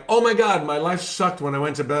line, like, oh my God, my life sucked when I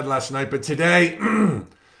went to bed last night, but today,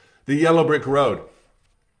 the yellow brick road.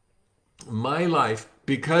 My life,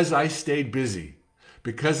 because I stayed busy,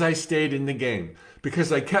 because I stayed in the game,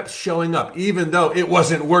 because I kept showing up, even though it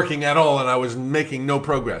wasn't working at all and I was making no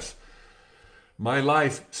progress, my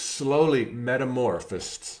life slowly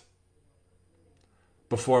metamorphosed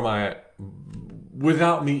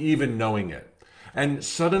without me even knowing it. And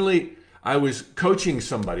suddenly I was coaching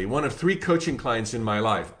somebody, one of 3 coaching clients in my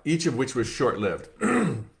life, each of which was short-lived.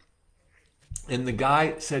 And the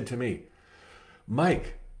guy said to me,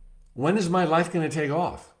 Mike, when is my life going to take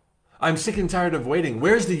off? I'm sick and tired of waiting.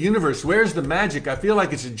 Where's the universe? Where's the magic? I feel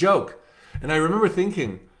like it's a joke. And I remember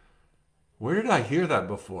thinking, where did I hear that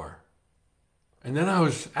before? And then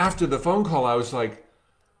after the phone call, I was like,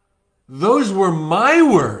 those were my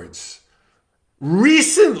words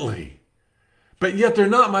recently. But yet they're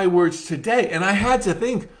not my words today. And I had to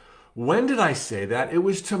think, when did I say that? It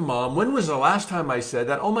was to Mom. When was the last time I said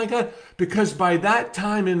that? Oh my God. Because by that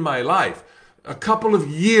time in my life, a couple of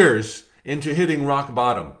years into hitting rock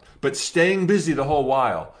bottom, but staying busy the whole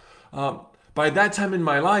while, by that time in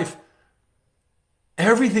my life,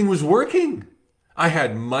 everything was working. I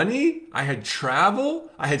had money. I had travel.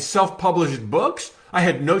 I had self-published books. I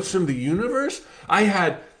had notes from the universe. I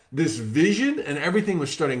had this vision and everything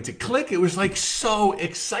was starting to click. It was like so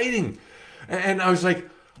exciting. And I was like,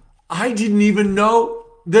 I didn't even know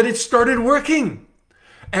that it started working.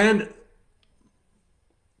 And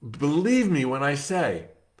believe me when I say,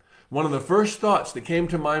 one of the first thoughts that came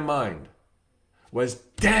to my mind was,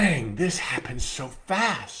 dang, this happened so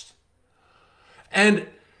fast. And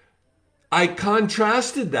I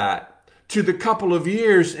contrasted that to the couple of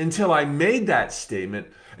years until I made that statement.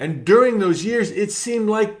 And during those years, it seemed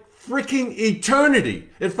like freaking eternity.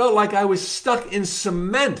 It felt like I was stuck in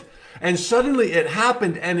cement. And suddenly it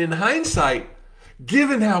happened. And in hindsight,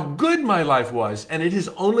 given how good my life was, and it has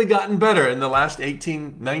only gotten better in the last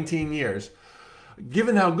 18, 19 years,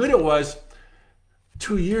 given how good it was,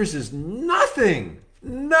 2 years is nothing.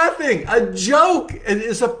 Nothing. A joke. It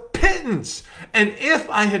is a pittance. And if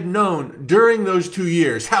I had known during those 2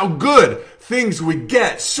 years how good things would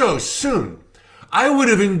get so soon, I would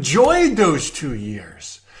have enjoyed those 2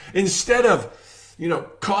 years. Instead of,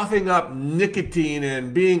 coughing up nicotine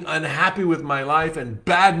and being unhappy with my life and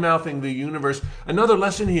bad-mouthing the universe. Another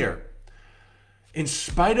lesson here. In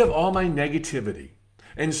spite of all my negativity,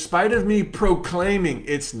 in spite of me proclaiming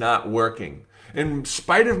it's not working, in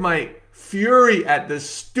spite of my fury at this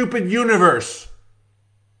stupid universe,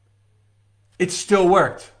 it still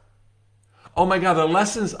worked. Oh my God, the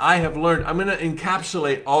lessons I have learned. I'm going to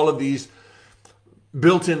encapsulate all of these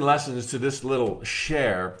built-in lessons to this little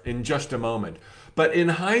share in just a moment. But in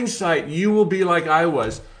hindsight, you will be like I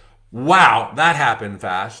was. Wow, that happened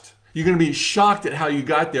fast. You're going to be shocked at how you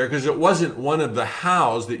got there because it wasn't one of the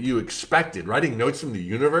hows that you expected. Writing notes from the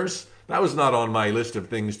universe, that was not on my list of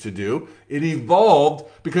things to do. It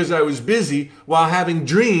evolved because I was busy while having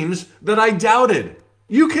dreams that I doubted.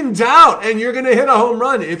 You can doubt and you're going to hit a home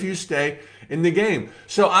run if you stay in the game.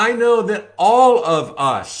 So I know that all of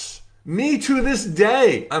us, me to this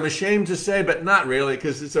day, I'm ashamed to say, but not really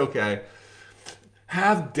because it's okay,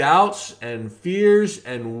 have doubts and fears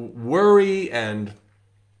and worry and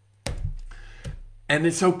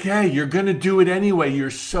it's okay. You're going to do it anyway. You're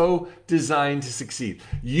so designed to succeed.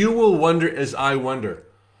 You will wonder as I wonder,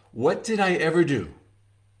 what did I ever do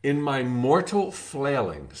in my mortal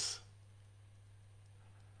flailings,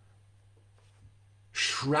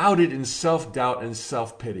 shrouded in self-doubt and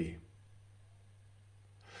self-pity,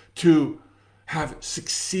 to have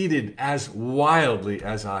succeeded as wildly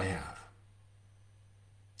as I have?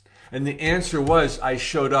 And the answer was, I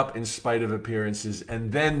showed up in spite of appearances,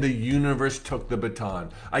 and then the universe took the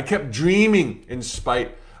baton. I kept dreaming in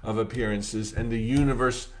spite of appearances, and the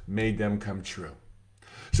universe made them come true.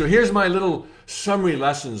 So here's my little summary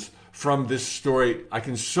lessons from this story. I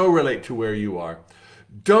can so relate to where you are.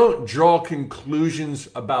 Don't draw conclusions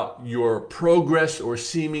about your progress or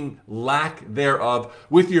seeming lack thereof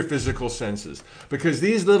with your physical senses, because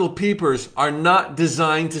these little peepers are not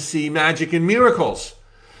designed to see magic and miracles.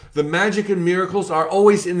 The magic and miracles are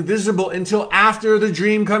always invisible until after the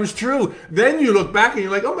dream comes true. Then you look back and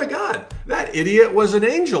you're like, oh my God, that idiot was an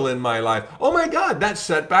angel in my life. Oh my God, that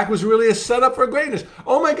setback was really a setup for greatness.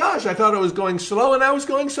 Oh my gosh, I thought I was going slow and I was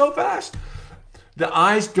going so fast. The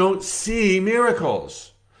eyes don't see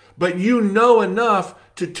miracles, but you know enough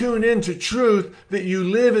to tune into truth that you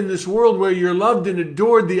live in this world where you're loved and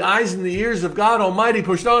adored, the eyes and the ears of God Almighty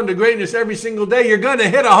pushed on to greatness every single day. You're going to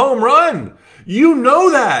hit a home run. You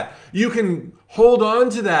know that. You can hold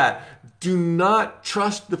on to that. Do not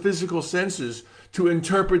trust the physical senses to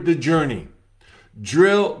interpret the journey.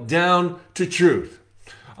 Drill down to truth.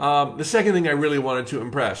 The second thing I really wanted to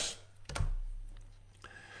impress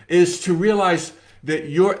is to realize that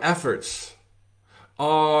your efforts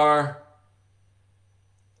are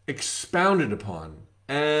expounded upon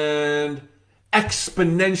and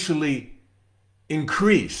exponentially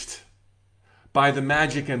increased by the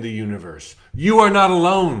magic and the universe. You are not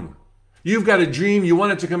alone. You've got a dream. You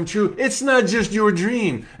want it to come true. It's not just your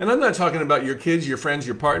dream. And I'm not talking about your kids, your friends,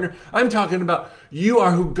 your partner. I'm talking about you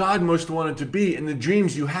are who God most wanted to be. And the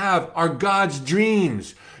dreams you have are God's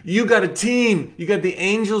dreams. You got a team. You got the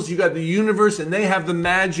angels. You got the universe. And they have the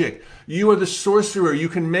magic. You are the sorcerer. You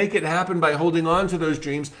can make it happen by holding on to those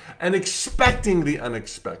dreams and expecting the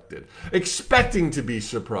unexpected. Expecting to be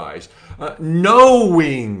surprised.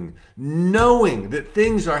 Knowing that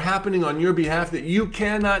things are happening on your behalf that you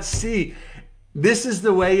cannot see. This is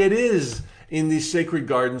the way it is in these sacred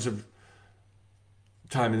gardens of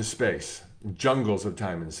time and space. Jungles of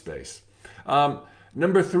time and space.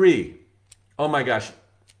 Number 3. Oh my gosh.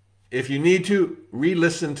 If you need to,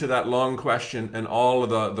 re-listen to that long question and all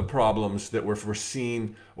of the problems that were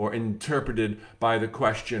foreseen or interpreted by the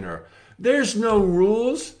questioner. There's no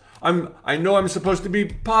rules. I know I'm supposed to be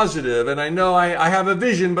positive, and I know I have a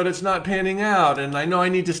vision, but it's not panning out, and I know I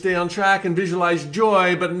need to stay on track and visualize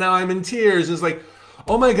joy, but now I'm in tears. It's like,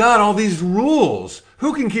 oh my God, all these rules.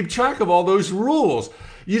 Who can keep track of all those rules?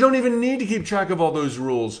 You don't even need to keep track of all those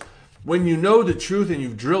rules. When you know the truth and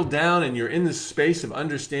you've drilled down and you're in this space of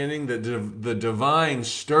understanding that the divine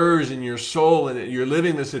stirs in your soul and you're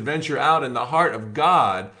living this adventure out in the heart of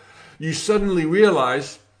God, you suddenly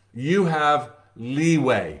realize you have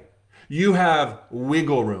leeway. You have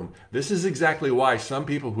wiggle room. This is exactly why some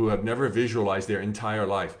people who have never visualized their entire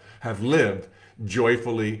life have lived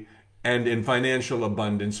joyfully and in financial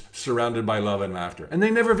abundance, surrounded by love and laughter. And they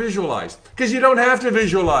never visualized, because you don't have to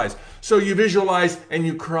visualize. So you visualized and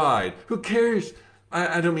you cried. Who cares?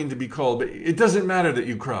 I don't mean to be cold, but it doesn't matter that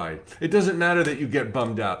you cried. It doesn't matter that you get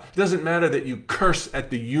bummed out. It doesn't matter that you curse at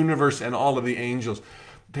the universe and all of the angels.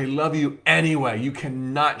 They love you anyway. You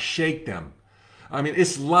cannot shake them. I mean,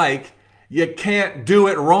 it's like you can't do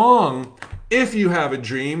it wrong. If you have a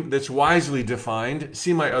dream that's wisely defined,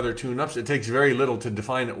 see my other tune-ups. It takes very little to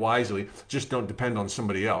define it wisely. Just don't depend on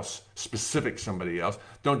somebody else, specific somebody else.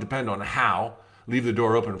 Don't depend on how. Leave the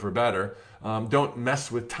door open for better. Don't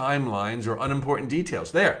mess with timelines or unimportant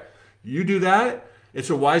details. There, you do that, it's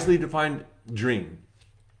a wisely defined dream.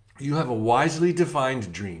 You have a wisely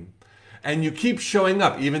defined dream. And you keep showing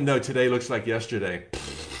up, even though today looks like yesterday.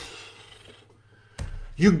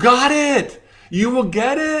 You got it. You will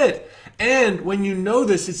get it. And when you know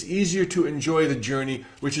this, it's easier to enjoy the journey,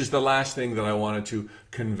 which is the last thing that I wanted to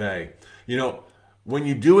convey. You know, when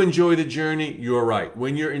you do enjoy the journey, you're right.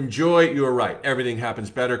 When you enjoy, you're right. Everything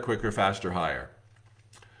happens better, quicker, faster, higher.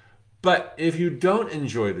 But if you don't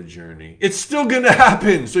enjoy the journey, it's still going to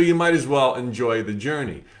happen. So you might as well enjoy the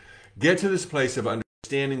journey. Get to this place of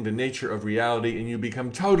understanding the nature of reality, and you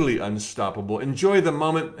become totally unstoppable. Enjoy the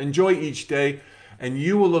moment. Enjoy each day. And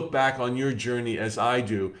you will look back on your journey as I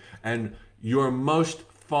do, and your most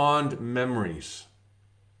fond memories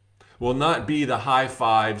will not be the high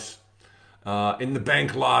fives in the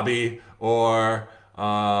bank lobby or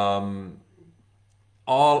all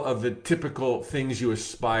of the typical things you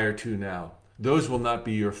aspire to now. Those will not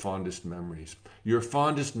be your fondest memories. Your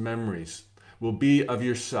fondest memories will be of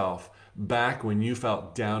yourself back when you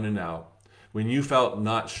felt down and out. When you felt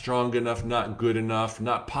not strong enough, not good enough,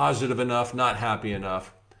 not positive enough, not happy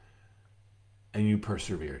enough, and you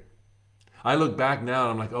persevered. I look back now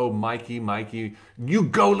and I'm like, oh, Mikey, you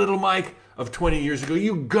go, little Mike of 20 years ago.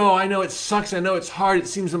 You go. I know it sucks. I know it's hard. It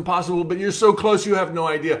seems impossible, but you're so close. You have no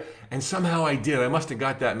idea. And somehow I did. I must have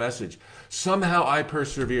got that message. Somehow I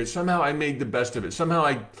persevered. Somehow I made the best of it. Somehow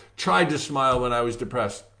I tried to smile when I was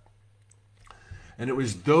depressed. And it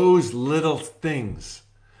was those little things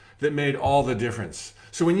that made all the difference.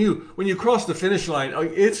 So when you cross the finish line, oh,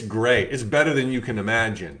 it's great. It's better than you can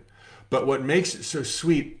imagine. But what makes it so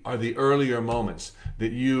sweet are the earlier moments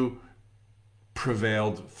that you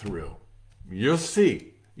prevailed through. You'll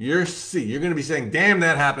see. You're going to be saying, damn,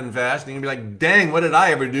 that happened fast. And you're going to be like, dang, what did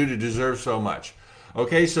I ever do to deserve so much?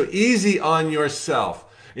 Okay, so easy on yourself.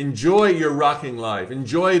 Enjoy your rocking life.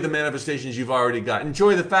 Enjoy the manifestations you've already got.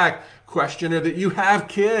 Enjoy the fact, questioner, that you have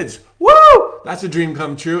kids. Woo! That's a dream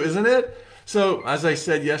come true, isn't it? So, as I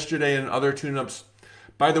said yesterday in other tune-ups,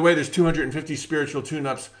 by the way, there's 250 spiritual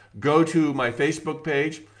tune-ups. Go to my Facebook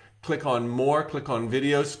page, click on more, click on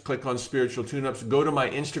videos, click on spiritual tune-ups. Go to my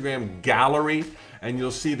Instagram gallery, and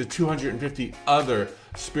you'll see the 250 other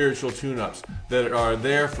spiritual tune-ups that are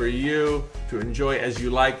there for you to enjoy as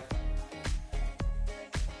you like.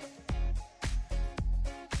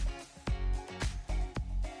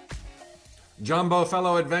 Jumbo,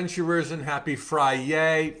 fellow adventurers, and happy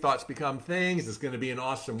Friday. Thoughts become things. It's going to be an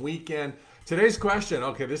awesome weekend. Today's question,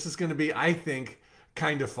 okay, this is going to be, I think,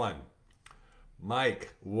 kind of fun.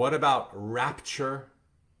 Mike, what about rapture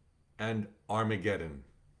and Armageddon?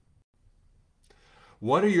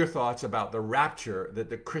 What are your thoughts about the rapture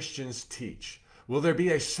that the Christians teach? Will there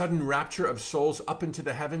be a sudden rapture of souls up into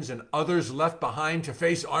the heavens and others left behind to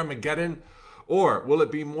face Armageddon? Or will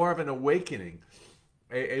it be more of an awakening?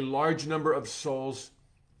 A large number of souls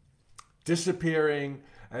disappearing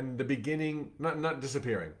and the beginning, not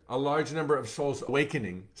disappearing, a large number of souls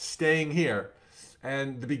awakening, staying here,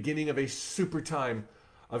 and the beginning of a super time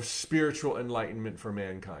of spiritual enlightenment for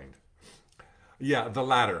mankind. Yeah, the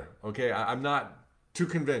latter, okay? I'm not too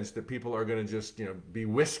convinced that people are going to just, be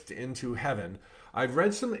whisked into heaven. I've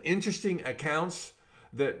read some interesting accounts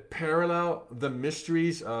that parallel the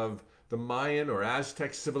mysteries of the Mayan or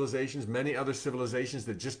Aztec civilizations, many other civilizations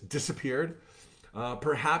that just disappeared.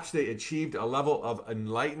 Perhaps they achieved a level of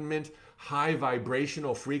enlightenment high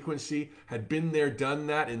vibrational frequency, had been there, done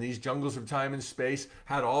that in these jungles of time and space,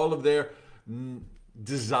 had all of their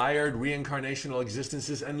desired reincarnational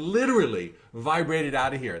existences, and literally vibrated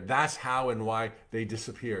out of here. That's how and why they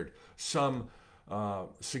disappeared. Some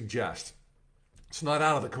suggest it's not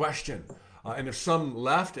out of the question. And if some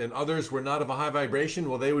left and others were not of a high vibration,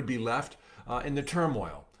 well, they would be left in the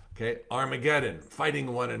turmoil. Okay, Armageddon,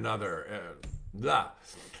 fighting one another, blah.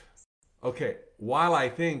 Okay, while I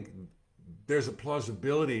think there's a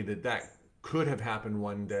plausibility that that could have happened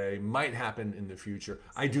one day, might happen in the future,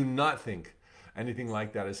 I do not think anything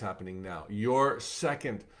like that is happening now. Your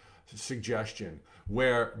second suggestion,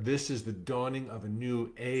 where this is the dawning of a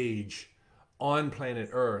new age on planet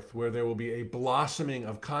Earth, where there will be a blossoming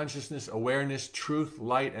of consciousness, awareness, truth,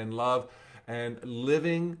 light, and love, and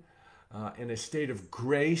living in a state of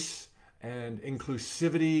grace and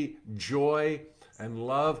inclusivity, joy, and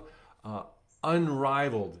love,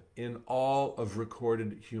 unrivaled in all of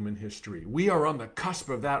recorded human history. We are on the cusp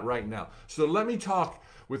of that right now. So let me talk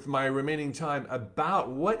with my remaining time about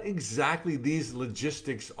what exactly these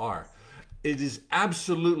logistics are. It is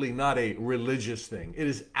absolutely not a religious thing. It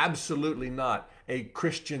is absolutely not a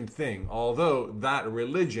Christian thing, although that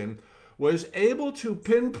religion was able to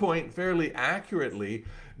pinpoint fairly accurately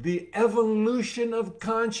the evolution of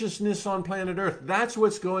consciousness on planet Earth. That's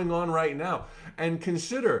what's going on right now. And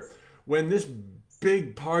consider when this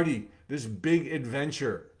big party, this big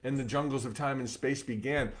adventure in the jungles of time and space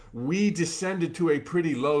began, we descended to a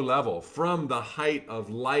pretty low level from the height of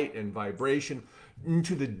light and vibration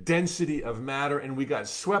into the density of matter, and we got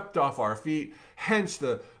swept off our feet. Hence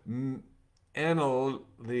the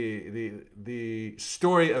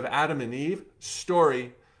story of Adam and Eve,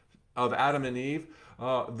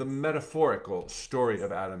 the metaphorical story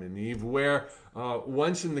of Adam and Eve, where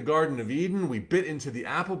once in the Garden of Eden, we bit into the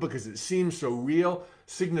apple because it seemed so real,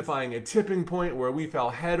 signifying a tipping point where we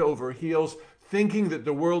fell head over heels, thinking that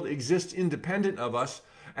the world exists independent of us,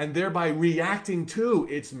 and thereby reacting to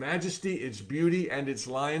its majesty, its beauty, and its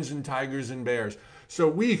lions and tigers and bears. So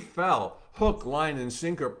we fell hook, line, and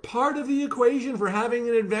sinker, part of the equation for having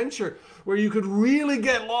an adventure where you could really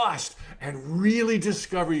get lost and really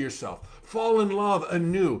discover yourself. Fall in love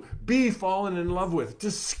anew, be fallen in love with,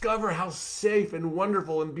 discover how safe and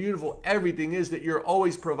wonderful and beautiful everything is that you're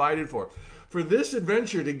always provided for. For this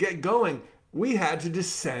adventure to get going, we had to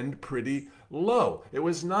descend pretty low. It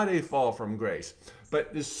was not a fall from grace.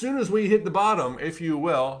 But as soon as we hit the bottom, if you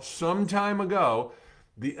will, some time ago,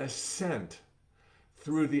 the ascent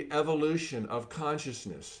through the evolution of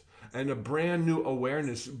consciousness and a brand new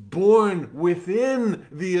awareness born within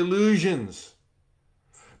the illusions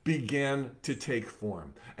began to take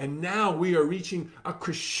form. And now we are reaching a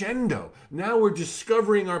crescendo. Now we're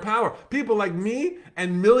discovering our power. People like me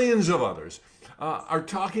and millions of others are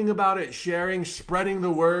talking about it, sharing, spreading the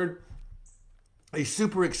word. A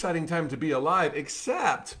super exciting time to be alive,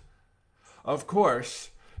 except, of course,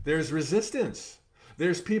 there's resistance.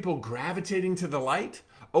 There's people gravitating to the light,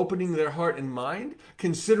 opening their heart and mind,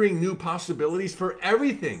 considering new possibilities for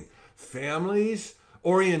everything. Families,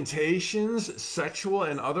 orientations, sexual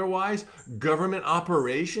and otherwise, government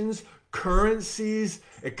operations, currencies,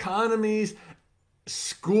 economies,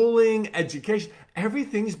 schooling, education.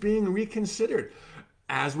 Everything's being reconsidered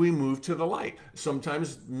as we move to the light.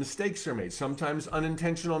 Sometimes mistakes are made, sometimes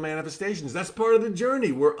unintentional manifestations. That's part of the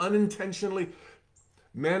journey. We're unintentionally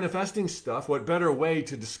manifesting stuff. What better way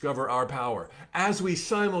to discover our power? As we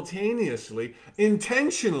simultaneously,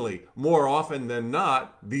 intentionally, more often than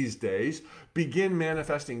not these days, begin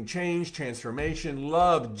manifesting change, transformation,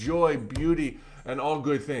 love, joy, beauty, and all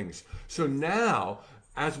good things. So now,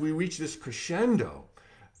 as we reach this crescendo,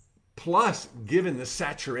 plus, given the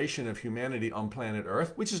saturation of humanity on planet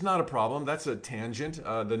Earth, which is not a problem, that's a tangent.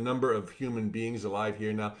 The number of human beings alive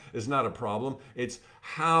here now is not a problem. It's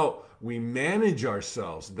how we manage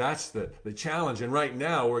ourselves. That's the challenge. And right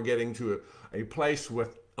now, we're getting to a place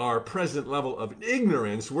with our present level of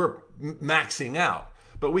ignorance. We're maxing out.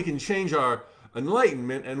 But we can change our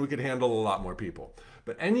enlightenment and we could handle a lot more people.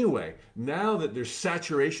 But anyway, now that there's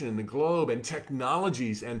saturation in the globe and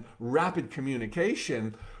technologies and rapid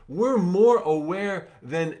communication, we're more aware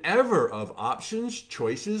than ever of options,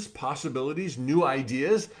 choices, possibilities, new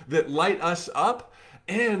ideas that light us up.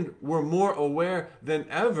 And we're more aware than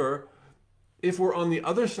ever if we're on the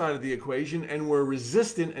other side of the equation and we're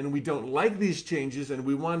resistant and we don't like these changes and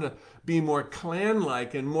we want to be more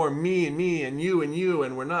clan-like and more me and you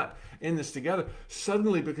and we're not in this together.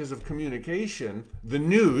 Suddenly, because of communication, the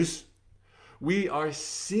news, we are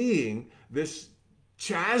seeing this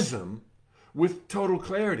chasm with total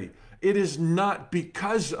clarity. It is not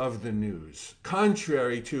because of the news,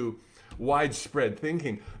 contrary to widespread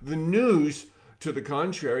thinking. The news, to the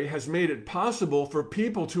contrary, has made it possible for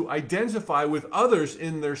people to identify with others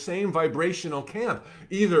in their same vibrational camp,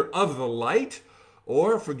 either of the light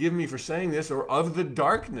or, forgive me for saying this, or of the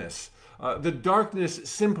darkness. The darkness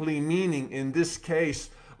simply meaning, in this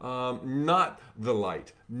case, not the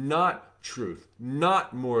light, not truth,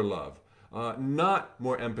 not more love, not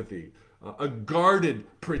more empathy, a guarded,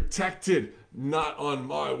 protected, not on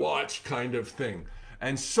my watch kind of thing.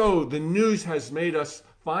 And so the news has made us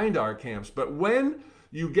find our camps. But when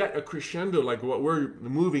you get a crescendo like what we're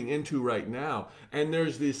moving into right now, and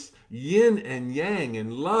there's this yin and yang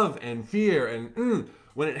and love and fear, and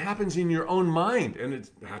when it happens in your own mind, and it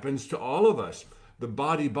happens to all of us, the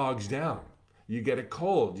body bogs down. You get a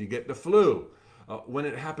cold, you get the flu. When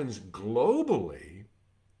it happens globally,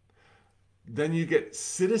 then you get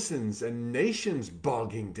citizens and nations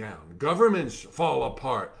bogging down. Governments fall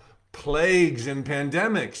apart. Plagues and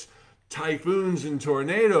pandemics, typhoons and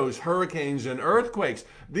tornadoes, hurricanes and earthquakes.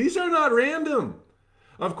 These are not random.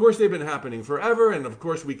 Of course, they've been happening forever, and of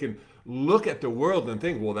course we can look at the world and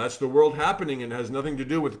think, well, that's the world happening and has nothing to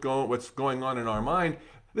do with what's going on in our mind.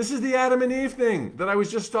 This is the Adam and Eve thing that I was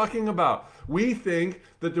just talking about. We think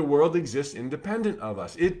that the world exists independent of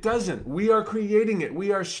us. It doesn't. We are creating it.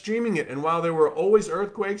 We are streaming it. And while there were always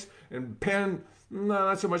earthquakes and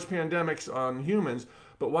not so much pandemics on humans,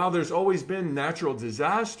 but while there's always been natural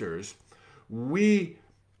disasters, we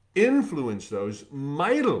influence those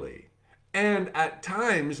mightily. And at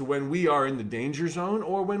times when we are in the danger zone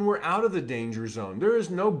or when we're out of the danger zone, there is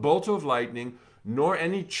no bolt of lightning, nor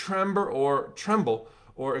any tremble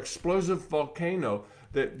or explosive volcano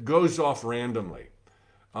that goes off randomly.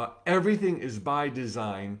 Everything is by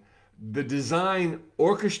design. The design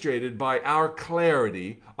orchestrated by our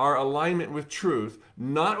clarity, our alignment with truth,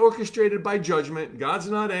 not orchestrated by judgment. God's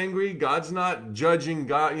not angry. God's not judging.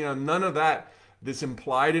 God, none of that that's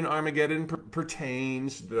implied in Armageddon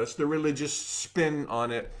pertains. That's the religious spin on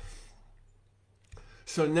it.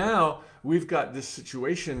 So now we've got this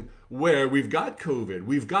situation where we've got COVID,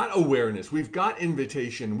 we've got awareness, we've got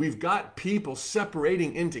invitation, we've got people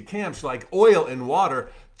separating into camps like oil and water,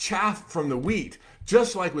 chaff from the wheat,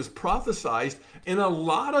 just like was prophesied in a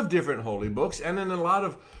lot of different holy books and in a lot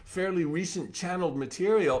of fairly recent channeled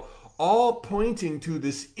material, all pointing to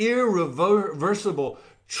this irreversible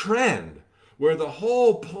trend where the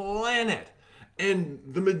whole planet and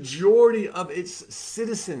the majority of its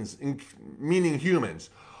citizens, meaning humans,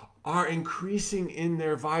 are increasing in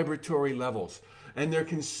their vibratory levels. And they're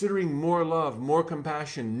considering more love, more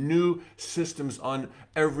compassion, new systems on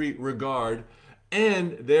every regard.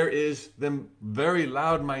 And there is the very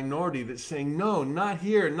loud minority that's saying, no, not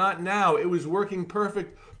here, not now. It was working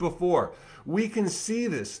perfect before. We can see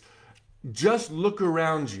this. Just look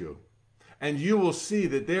around you, and you will see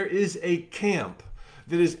that there is a camp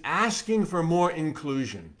that is asking for more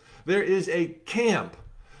inclusion. There is a camp,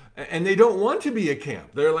 and they don't want to be a camp.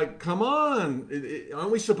 They're like, come on,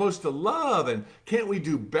 aren't we supposed to love? And can't we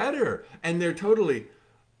do better? And they're totally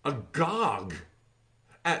agog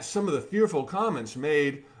at some of the fearful comments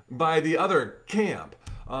made by the other camp.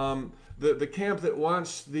 The camp that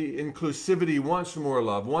wants the inclusivity, wants more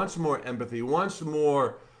love, wants more empathy, wants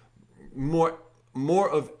more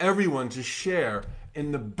of everyone to share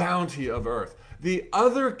in the bounty of earth. The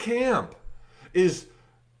other camp is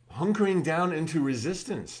hunkering down into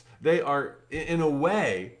resistance. They are, in a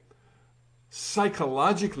way,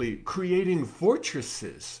 psychologically creating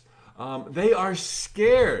fortresses. They are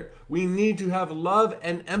scared. We need to have love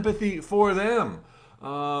and empathy for them.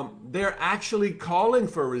 They're actually calling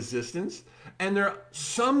for resistance, and there are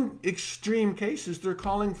some extreme cases they're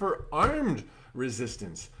calling for armed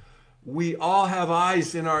resistance. We all have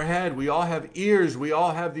eyes in our head. We all have ears. We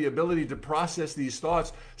all have the ability to process these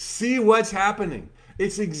thoughts. See what's happening.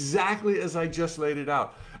 It's exactly as I just laid it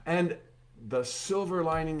out. And the silver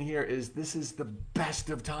lining here is this is the best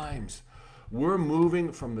of times. We're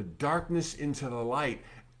moving from the darkness into the light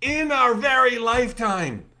in our very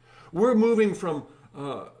lifetime. We're moving from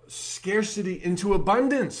scarcity into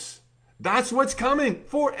abundance. That's what's coming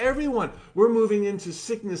for everyone. We're moving into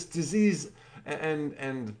sickness, disease,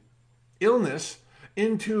 and illness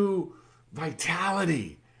into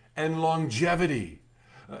vitality and longevity.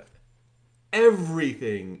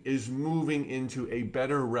 Everything is moving into a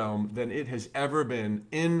better realm than it has ever been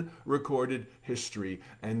in recorded history.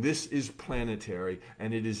 And this is planetary,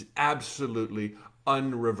 and it is absolutely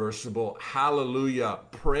unreversible. Hallelujah.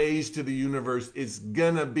 Praise to the universe. It's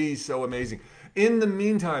gonna be so amazing. In the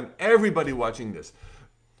meantime, everybody watching this,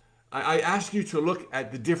 I ask you to look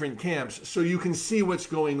at the different camps so you can see what's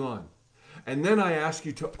going on. And then I ask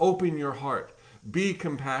you to open your heart. Be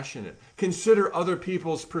compassionate. Consider other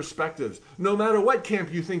people's perspectives, no matter what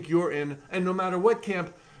camp you think you're in, and no matter what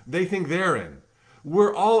camp they think they're in.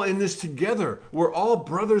 We're all in this together. We're all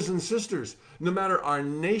brothers and sisters. No matter our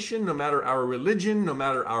nation, no matter our religion, no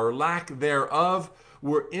matter our lack thereof,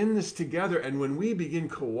 we're in this together. And when we begin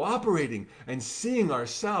cooperating and seeing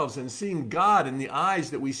ourselves and seeing God in the eyes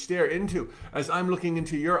that we stare into, as I'm looking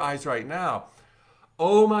into your eyes right now,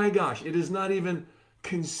 oh my gosh, it is not even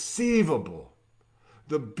conceivable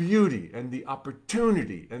the beauty and the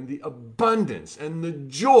opportunity and the abundance and the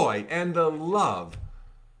joy and the love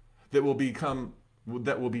that will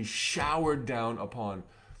be showered down upon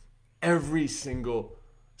every single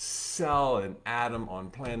cell and atom on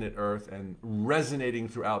planet Earth and resonating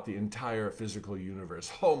throughout the entire physical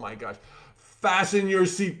universe. Oh my gosh. Fasten your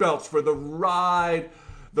seatbelts for the ride,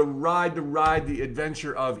 the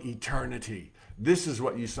adventure of eternity. This is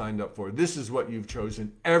what you signed up for. This is what you've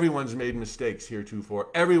chosen. Everyone's made mistakes heretofore.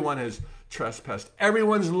 Everyone has trespassed.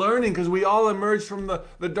 Everyone's learning because we all emerged from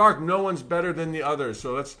the dark. No one's better than the other.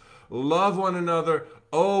 So let's love one another.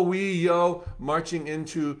 Oh, marching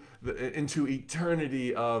into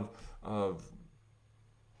eternity of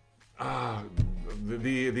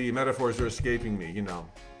the metaphors are escaping me, you know.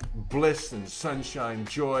 Bliss and sunshine,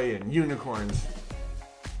 joy and unicorns.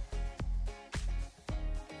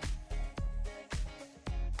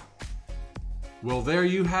 Well, there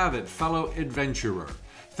you have it, fellow adventurer.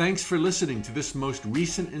 Thanks for listening to this most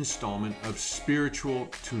recent installment of Spiritual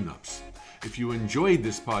Tune-Ups. If you enjoyed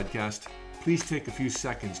this podcast, please take a few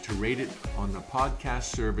seconds to rate it on the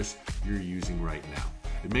podcast service you're using right now.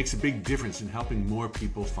 It makes a big difference in helping more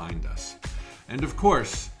people find us. And of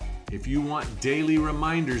course, if you want daily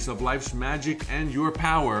reminders of life's magic and your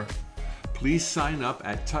power, please sign up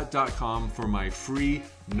at tut.com for my free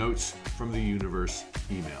Notes from the Universe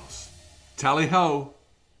emails. Tally ho!